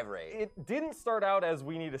a 5 rate. It didn't start out as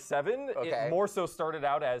we need a 7. Okay. It more so started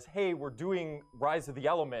out as, hey, we're doing Rise of the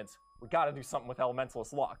Elements. We got to do something with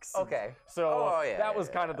Elementalist Lux. Okay. So that was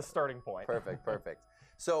kind of the starting point. Perfect, perfect.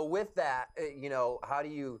 So with that, how do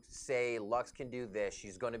you say Lux can do this?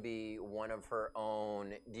 She's going to be one of her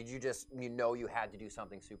own. Did you just, you had to do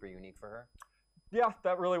something super unique for her? Yeah,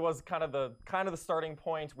 that really was kind of the starting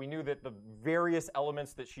point. We knew that the various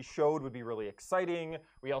elements that she showed would be really exciting.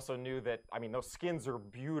 We also knew that, those skins are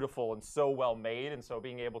beautiful and so well made, and so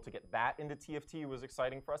being able to get that into TFT was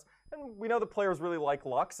exciting for us. And we know the players really like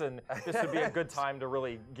Lux, and this would be a good time to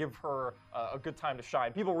really give her a good time to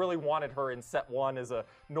shine. People really wanted her in set 1 as a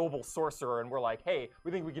noble sorcerer, and we're like, hey,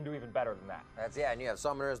 we think we can do even better than that. And you have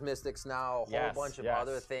Summoners, Mystics now, a whole bunch of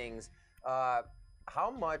other things.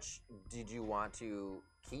 How much did you want to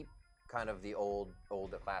keep kind of the old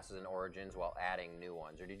classes and origins while adding new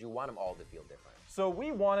ones, or did you want them all to feel different? So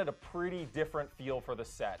we wanted a pretty different feel for the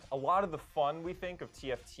set. A lot of the fun, we think, of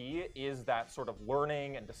TFT is that sort of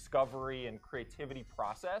learning and discovery and creativity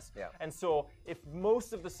process. Yeah. And so if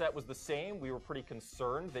most of the set was the same, we were pretty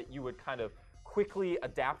concerned that you would kind of quickly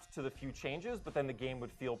adapt to the few changes, but then the game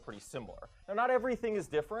would feel pretty similar. Now, not everything is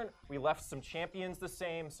different. We left some champions the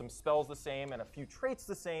same, some spells the same, and a few traits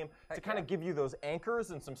the same to kind of give you those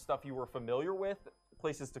anchors and some stuff you were familiar with,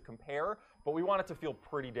 places to compare, but we want it to feel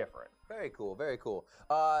pretty different. Very cool, very cool.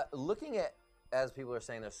 Looking at, as people are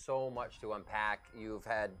saying, there's so much to unpack. You've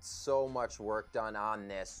had so much work done on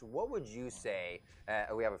this. What would you say,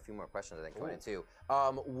 we have a few more questions I think coming in too,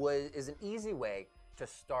 is an easy way to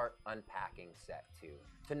start unpacking set 2?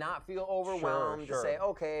 To not feel overwhelmed, to say,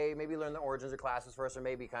 okay, maybe learn the origins or classes first, or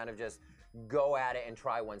maybe kind of just go at it and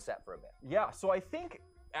try one set for a bit. Yeah, so I think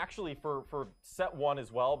actually for set 1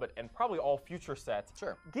 as well, and probably all future sets,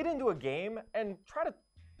 get into a game and try to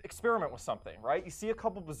experiment with something, right? You see a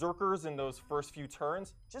couple Berserkers in those first few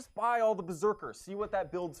turns, just buy all the Berserkers, see what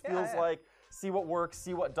that build feels like, see what works,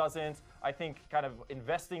 see what doesn't. I think kind of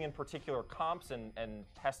investing in particular comps and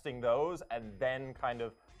testing those, and then kind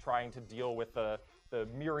of trying to deal with the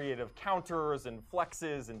myriad of counters and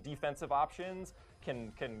flexes and defensive options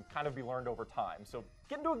can kind of be learned over time. So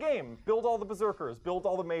get into a game, build all the Berserkers, build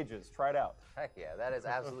all the mages, try it out. Heck yeah, that is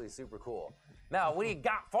absolutely super cool. Now, what do you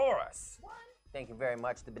got for us? Thank you very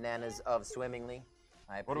much, the Bananas of Swimmingly.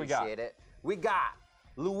 I appreciate it. We got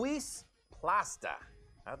Luis Plasta.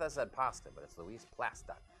 I thought that said pasta, but it's Luis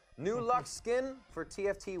Plasta. New Lux skin for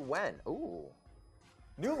TFT when? Ooh.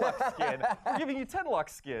 New Lux skin? We're giving you 10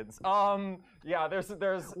 Lux skins. Yeah, there's.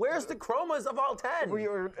 Where's the chromas of all 10? We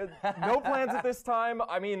are no plans at this time.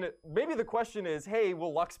 Maybe the question is, hey,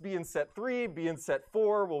 will Lux be in set 3, be in set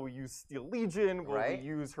 4? Will we use Steel Legion? Will we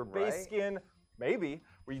use her base skin? maybe.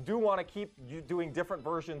 We do want to keep doing different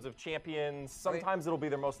versions of champions. Sometimes it'll be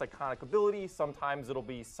their most iconic ability. Sometimes it'll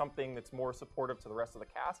be something that's more supportive to the rest of the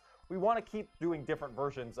cast. We want to keep doing different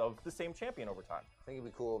versions of the same champion over time. I think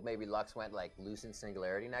it'd be cool if maybe Lux went like Lucent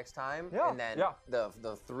Singularity next time. Yeah, And then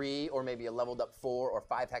the 3 or maybe a leveled up 4 or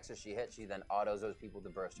 5 hexes she hits, she then autos those people to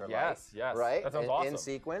burst her life. Yes. Right? That sounds awesome. In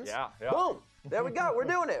sequence. Yeah. Boom! There we go. We're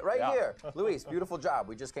doing it right here. Luis, beautiful job.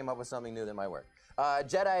 We just came up with something new that might work.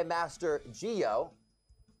 Jedi Master Geo.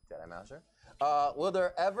 Jedi Master. Will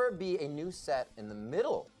there ever be a new set in the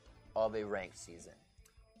middle of a ranked season?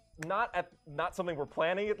 Not something we're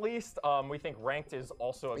planning, at least. We think ranked is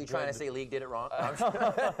also a good... Are you trying to say League did it wrong?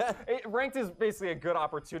 Ranked is basically a good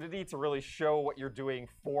opportunity to really show what you're doing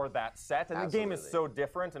for that set. And the game is so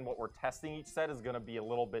different, and what we're testing each set is going to be a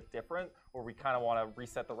little bit different, where we kind of want to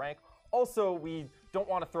reset the rank. Also, we don't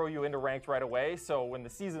want to throw you into ranked right away, so when the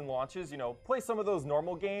season launches, play some of those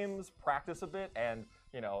normal games, practice a bit, and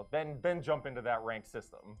then jump into that ranked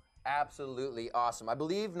system. Absolutely awesome. I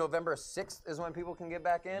believe November 6th is when people can get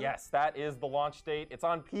back in? Yes, that is the launch date. It's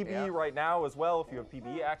on PB right now as well if you have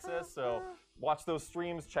PB access, so watch those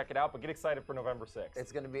streams, check it out, but get excited for November 6th.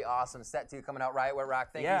 It's going to be awesome. Set 2 coming out, Riot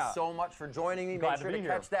Wittrock. Thank you so much for joining me. Make sure to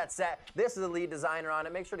catch that set. This is the lead designer on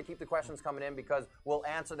it. Make sure to keep the questions coming in because we'll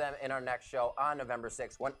answer them in our next show on November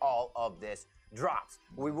 6th when all of this drops.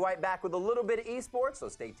 We'll be right back with a little bit of esports, so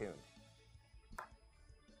stay tuned.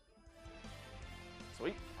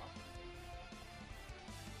 Sweet.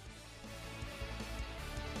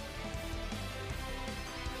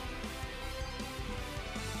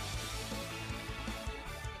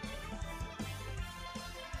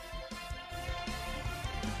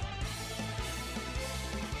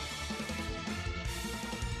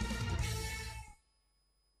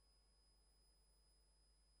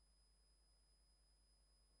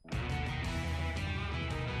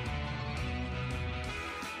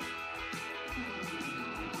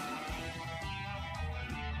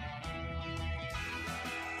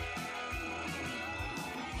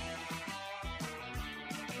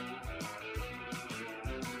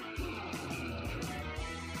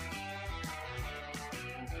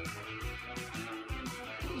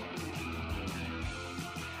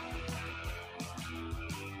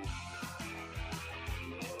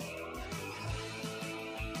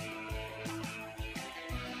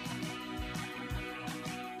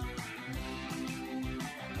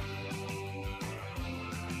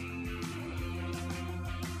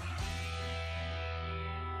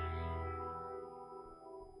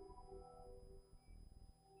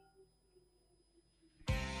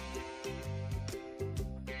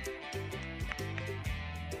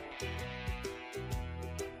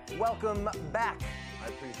 Welcome back. I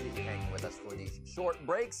appreciate you hanging with us for these short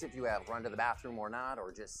breaks. If you have run to the bathroom or not,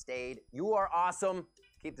 or just stayed, you are awesome.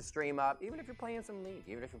 Keep the stream up, even if you're playing some League,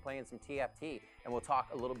 even if you're playing some TFT, and we'll talk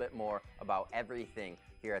a little bit more about everything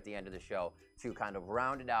here at the end of the show to kind of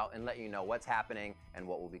round it out and let you know what's happening and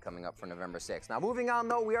what will be coming up for November 6th. Now, moving on,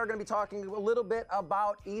 though, we are going to be talking a little bit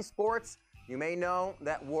about esports. You may know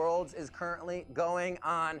that Worlds is currently going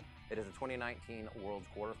on. It is the 2019 Worlds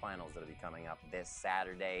quarterfinals that will be coming up this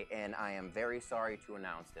Saturday, and I am very sorry to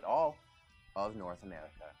announce that all of North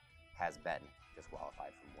America has been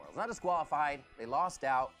disqualified from Worlds. Not disqualified, they lost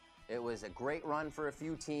out. It was a great run for a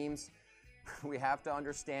few teams. We have to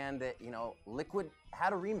understand that, Liquid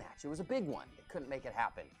had a rematch. It was a big one. They couldn't make it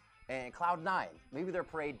happen. And Cloud9, maybe their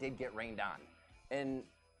parade did get rained on. And,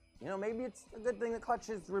 maybe it's a good thing that Clutch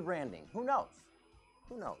is rebranding. Who knows?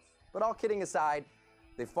 Who knows? But all kidding aside,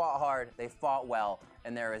 they fought hard, they fought well,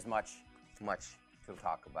 and there is much to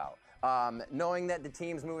talk about. Knowing that the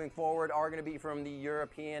teams moving forward are going to be from the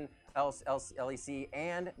European LEC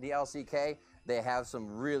and the LCK, they have some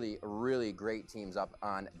really, really great teams up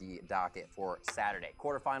on the docket for Saturday.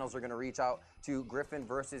 Quarterfinals are going to reach out to Griffin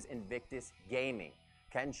versus Invictus Gaming.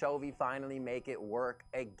 Can Chovy finally make it work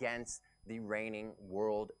against the reigning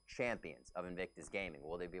world champions of Invictus Gaming?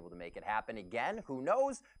 Will they be able to make it happen again? Who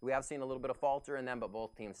knows? We have seen a little bit of falter in them, but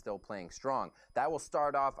both teams still playing strong. That will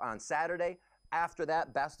start off on Saturday. After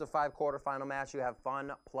that, best of 5 quarterfinal match, you have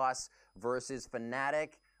Fun Plus versus Fnatic.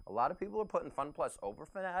 A lot of people are putting Fun Plus over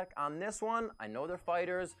Fnatic on this one. I know they're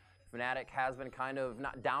fighters. Fnatic has been kind of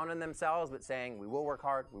not down on themselves, but saying, we will work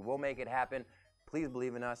hard, we will make it happen. Please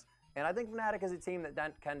believe in us. And I think Fnatic is a team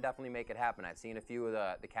that can definitely make it happen. I've seen a few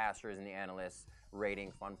of the casters and the analysts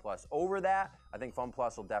rating Fun Plus over that. I think Fun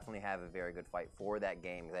Plus will definitely have a very good fight for that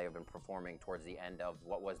game. They have been performing towards the end of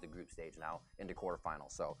what was the group stage now into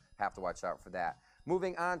quarterfinals. So have to watch out for that.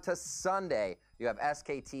 Moving on to Sunday, you have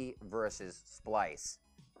SKT versus Splice.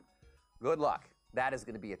 Good luck. That is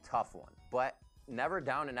going to be a tough one. But never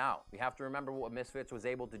down and out. We have to remember what Misfits was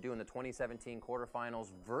able to do in the 2017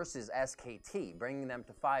 quarterfinals versus SKT, bringing them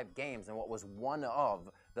to 5 games in what was one of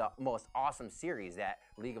the most awesome series that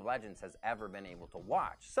League of Legends has ever been able to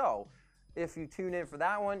watch. So, if you tune in for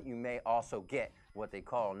that one, you may also get what they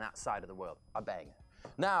call on that side of the world, a banger.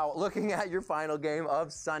 Now, looking at your final game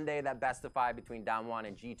of Sunday, that best of 5 between Damwon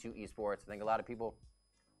and G2 Esports. I think a lot of people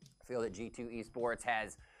feel that G2 Esports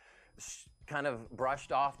has kind of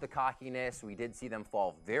brushed off the cockiness. We did see them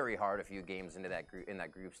fall very hard a few games into that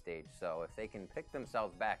group stage. So if they can pick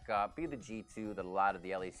themselves back up, be the G2 that a lot of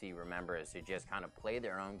the LEC remembers, to just kind of play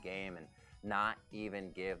their own game and not even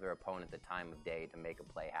give their opponent the time of day to make a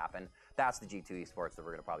play happen. That's the G2 Esports that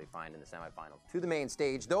we're going to probably find in the semifinals to the main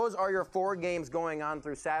stage. Those are your 4 games going on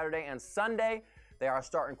through Saturday and Sunday. They are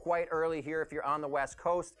starting quite early here if you're on the West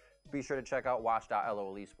Coast. Be sure to check out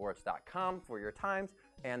watch.lolesports.com for your times,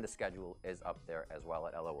 and the schedule is up there as well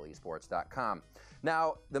at lolesports.com.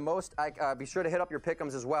 Now, be sure to hit up your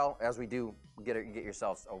pick'ems as well as we do get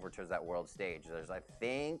yourselves over to that world stage. There's, I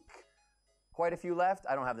think, quite a few left.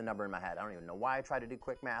 I don't have the number in my head. I don't even know why I try to do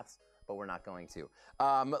quick maths, but we're not going to.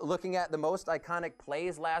 Looking at the most iconic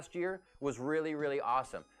plays last year was really, really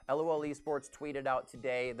awesome. LOL Esports tweeted out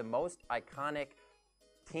today the most iconic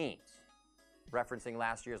teams, referencing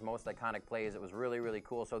last year's most iconic plays. It was really, really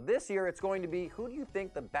cool. So this year it's going to be, who do you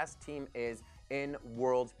think the best team is in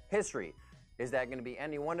World's history? Is that going to be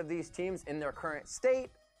any one of these teams in their current state,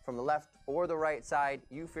 from the left or the right side?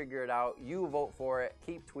 You figure it out. You vote for it.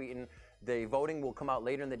 Keep tweeting. The voting will come out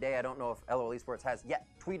later in the day. I don't know if LOL Esports has yet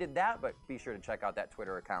tweeted that, but be sure to check out that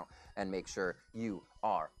Twitter account and make sure you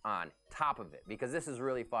are on top of it, because this is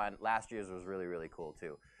really fun. Last year's was really, really cool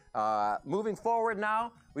too. Moving forward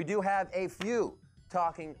now, we do have a few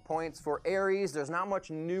talking points for Aries. There's not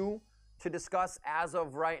much new to discuss as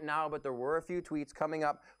of right now, but there were a few tweets coming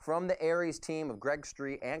up from the Aries team of Greg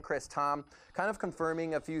Street and Chris Tom, kind of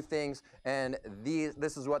confirming a few things, and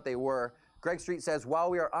this is what they were. Greg Street says, while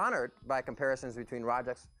we are honored by comparisons between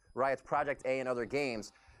Riot's Project A and other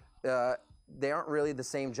games, they aren't really the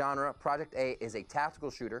same genre. Project A is a tactical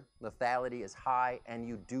shooter, lethality is high, and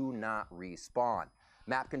you do not respawn.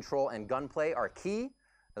 Map control and gunplay are key,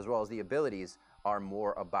 as well as the abilities are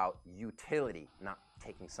more about utility, not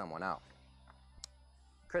taking someone out.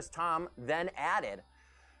 Chris Tom then added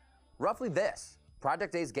roughly this: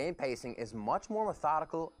 Project A's game pacing is much more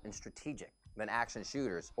methodical and strategic than action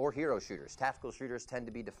shooters or hero shooters. Tactical shooters tend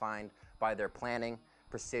to be defined by their planning,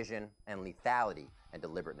 precision, and lethality and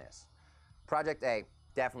deliberateness. Project A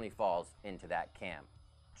definitely falls into that camp.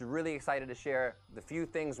 Just really excited to share the few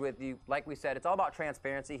things with you. Like we said, it's all about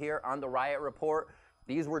transparency here on the Riot Report.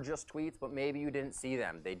 These were just tweets, but maybe you didn't see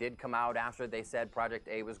them. They did come out after they said Project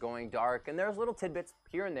A was going dark, and there's little tidbits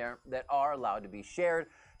here and there that are allowed to be shared,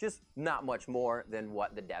 just not much more than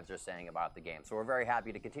what the devs are saying about the game. So we're very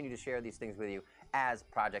happy to continue to share these things with you as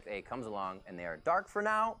Project A comes along, and they are dark for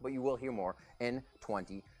now, but you will hear more in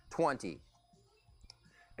 2020.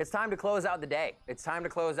 It's time to close out the day. It's time to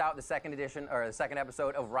close out the second edition, or the second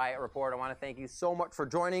episode of Riot Report. I want to thank you so much for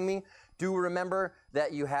joining me. Do remember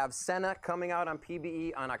that you have Senna coming out on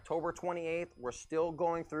PBE on October 28th. We're still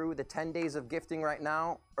going through the 10 days of gifting right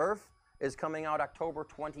now. Earth is coming out October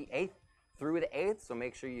 28th through the 8th, so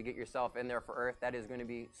make sure you get yourself in there for Earth. That is going to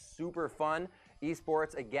be super fun.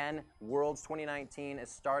 Esports, again, Worlds 2019 is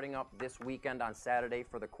starting up this weekend on Saturday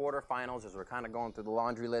for the quarterfinals, as we're kind of going through the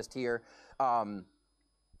laundry list here.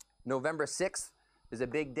 November 6th is a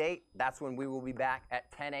big date. That's when we will be back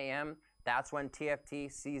at 10 a.m. That's when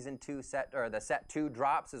TFT Season 2 the Set 2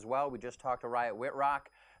 drops as well. We just talked to Riot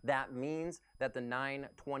Wittrock. That means that the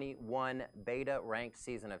 921 beta ranked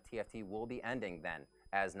season of TFT will be ending then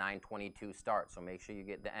as 922 starts. So make sure you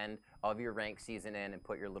get the end of your ranked season in and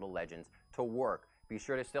put your little legends to work. Be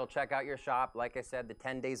sure to still check out your shop. Like I said, the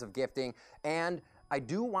 10 days of gifting. And I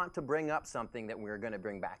do want to bring up something that we're going to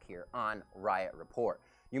bring back here on Riot Report.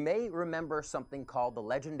 You may remember something called the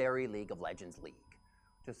legendary League of Legends League.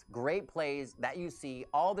 Just great plays that you see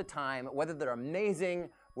all the time, whether they're amazing,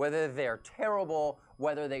 whether they're terrible,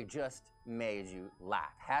 whether they just made you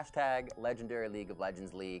laugh. Hashtag legendary League of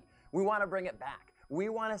Legends League. We want to bring it back. We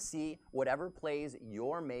want to see whatever plays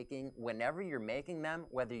you're making, whenever you're making them,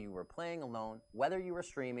 whether you were playing alone, whether you were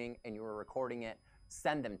streaming and you were recording it,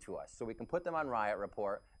 send them to us so we can put them on Riot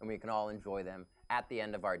Report and we can all enjoy them at the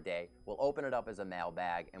end of our day. We'll open it up as a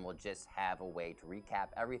mailbag and we'll just have a way to recap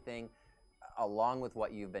everything along with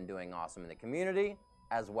what you've been doing awesome in the community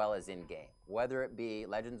as well as in-game. Whether it be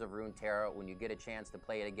Legends of Runeterra, when you get a chance to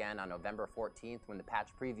play it again on November 14th when the patch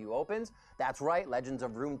preview opens. That's right, Legends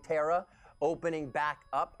of Runeterra opening back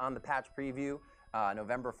up on the patch preview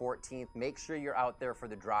November 14th. Make sure you're out there for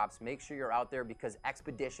the drops. Make sure you're out there because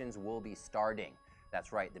expeditions will be starting.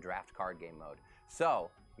 That's right, the draft card game mode. So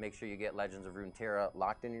make sure you get Legends of Runeterra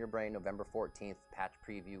locked into your brain. November 14th, patch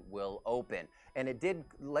preview will open. And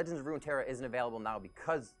Legends of Runeterra isn't available now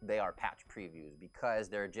because they are patch previews, because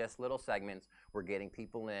they're just little segments. We're getting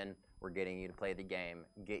people in, we're getting you to play the game,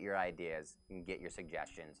 get your ideas, and get your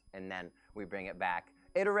suggestions. And then we bring it back,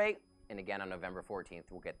 iterate, and again on November 14th,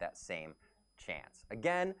 we'll get that same chance.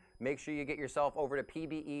 Again, make sure you get yourself over to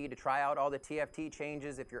PBE to try out all the TFT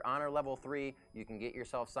changes. If you're honor level 3, you can get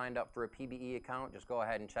yourself signed up for a PBE account. Just go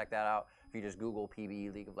ahead and check that out. If you just Google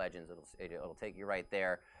PBE League of Legends, it'll take you right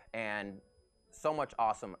there. And so much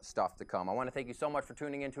awesome stuff to come. I want to thank you so much for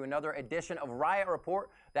tuning in to another edition of Riot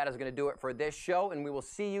Report. That is going to do it for this show, and we will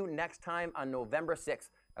see you next time on November 6th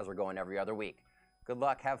as we're going every other week. Good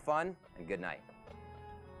luck, have fun, and good night.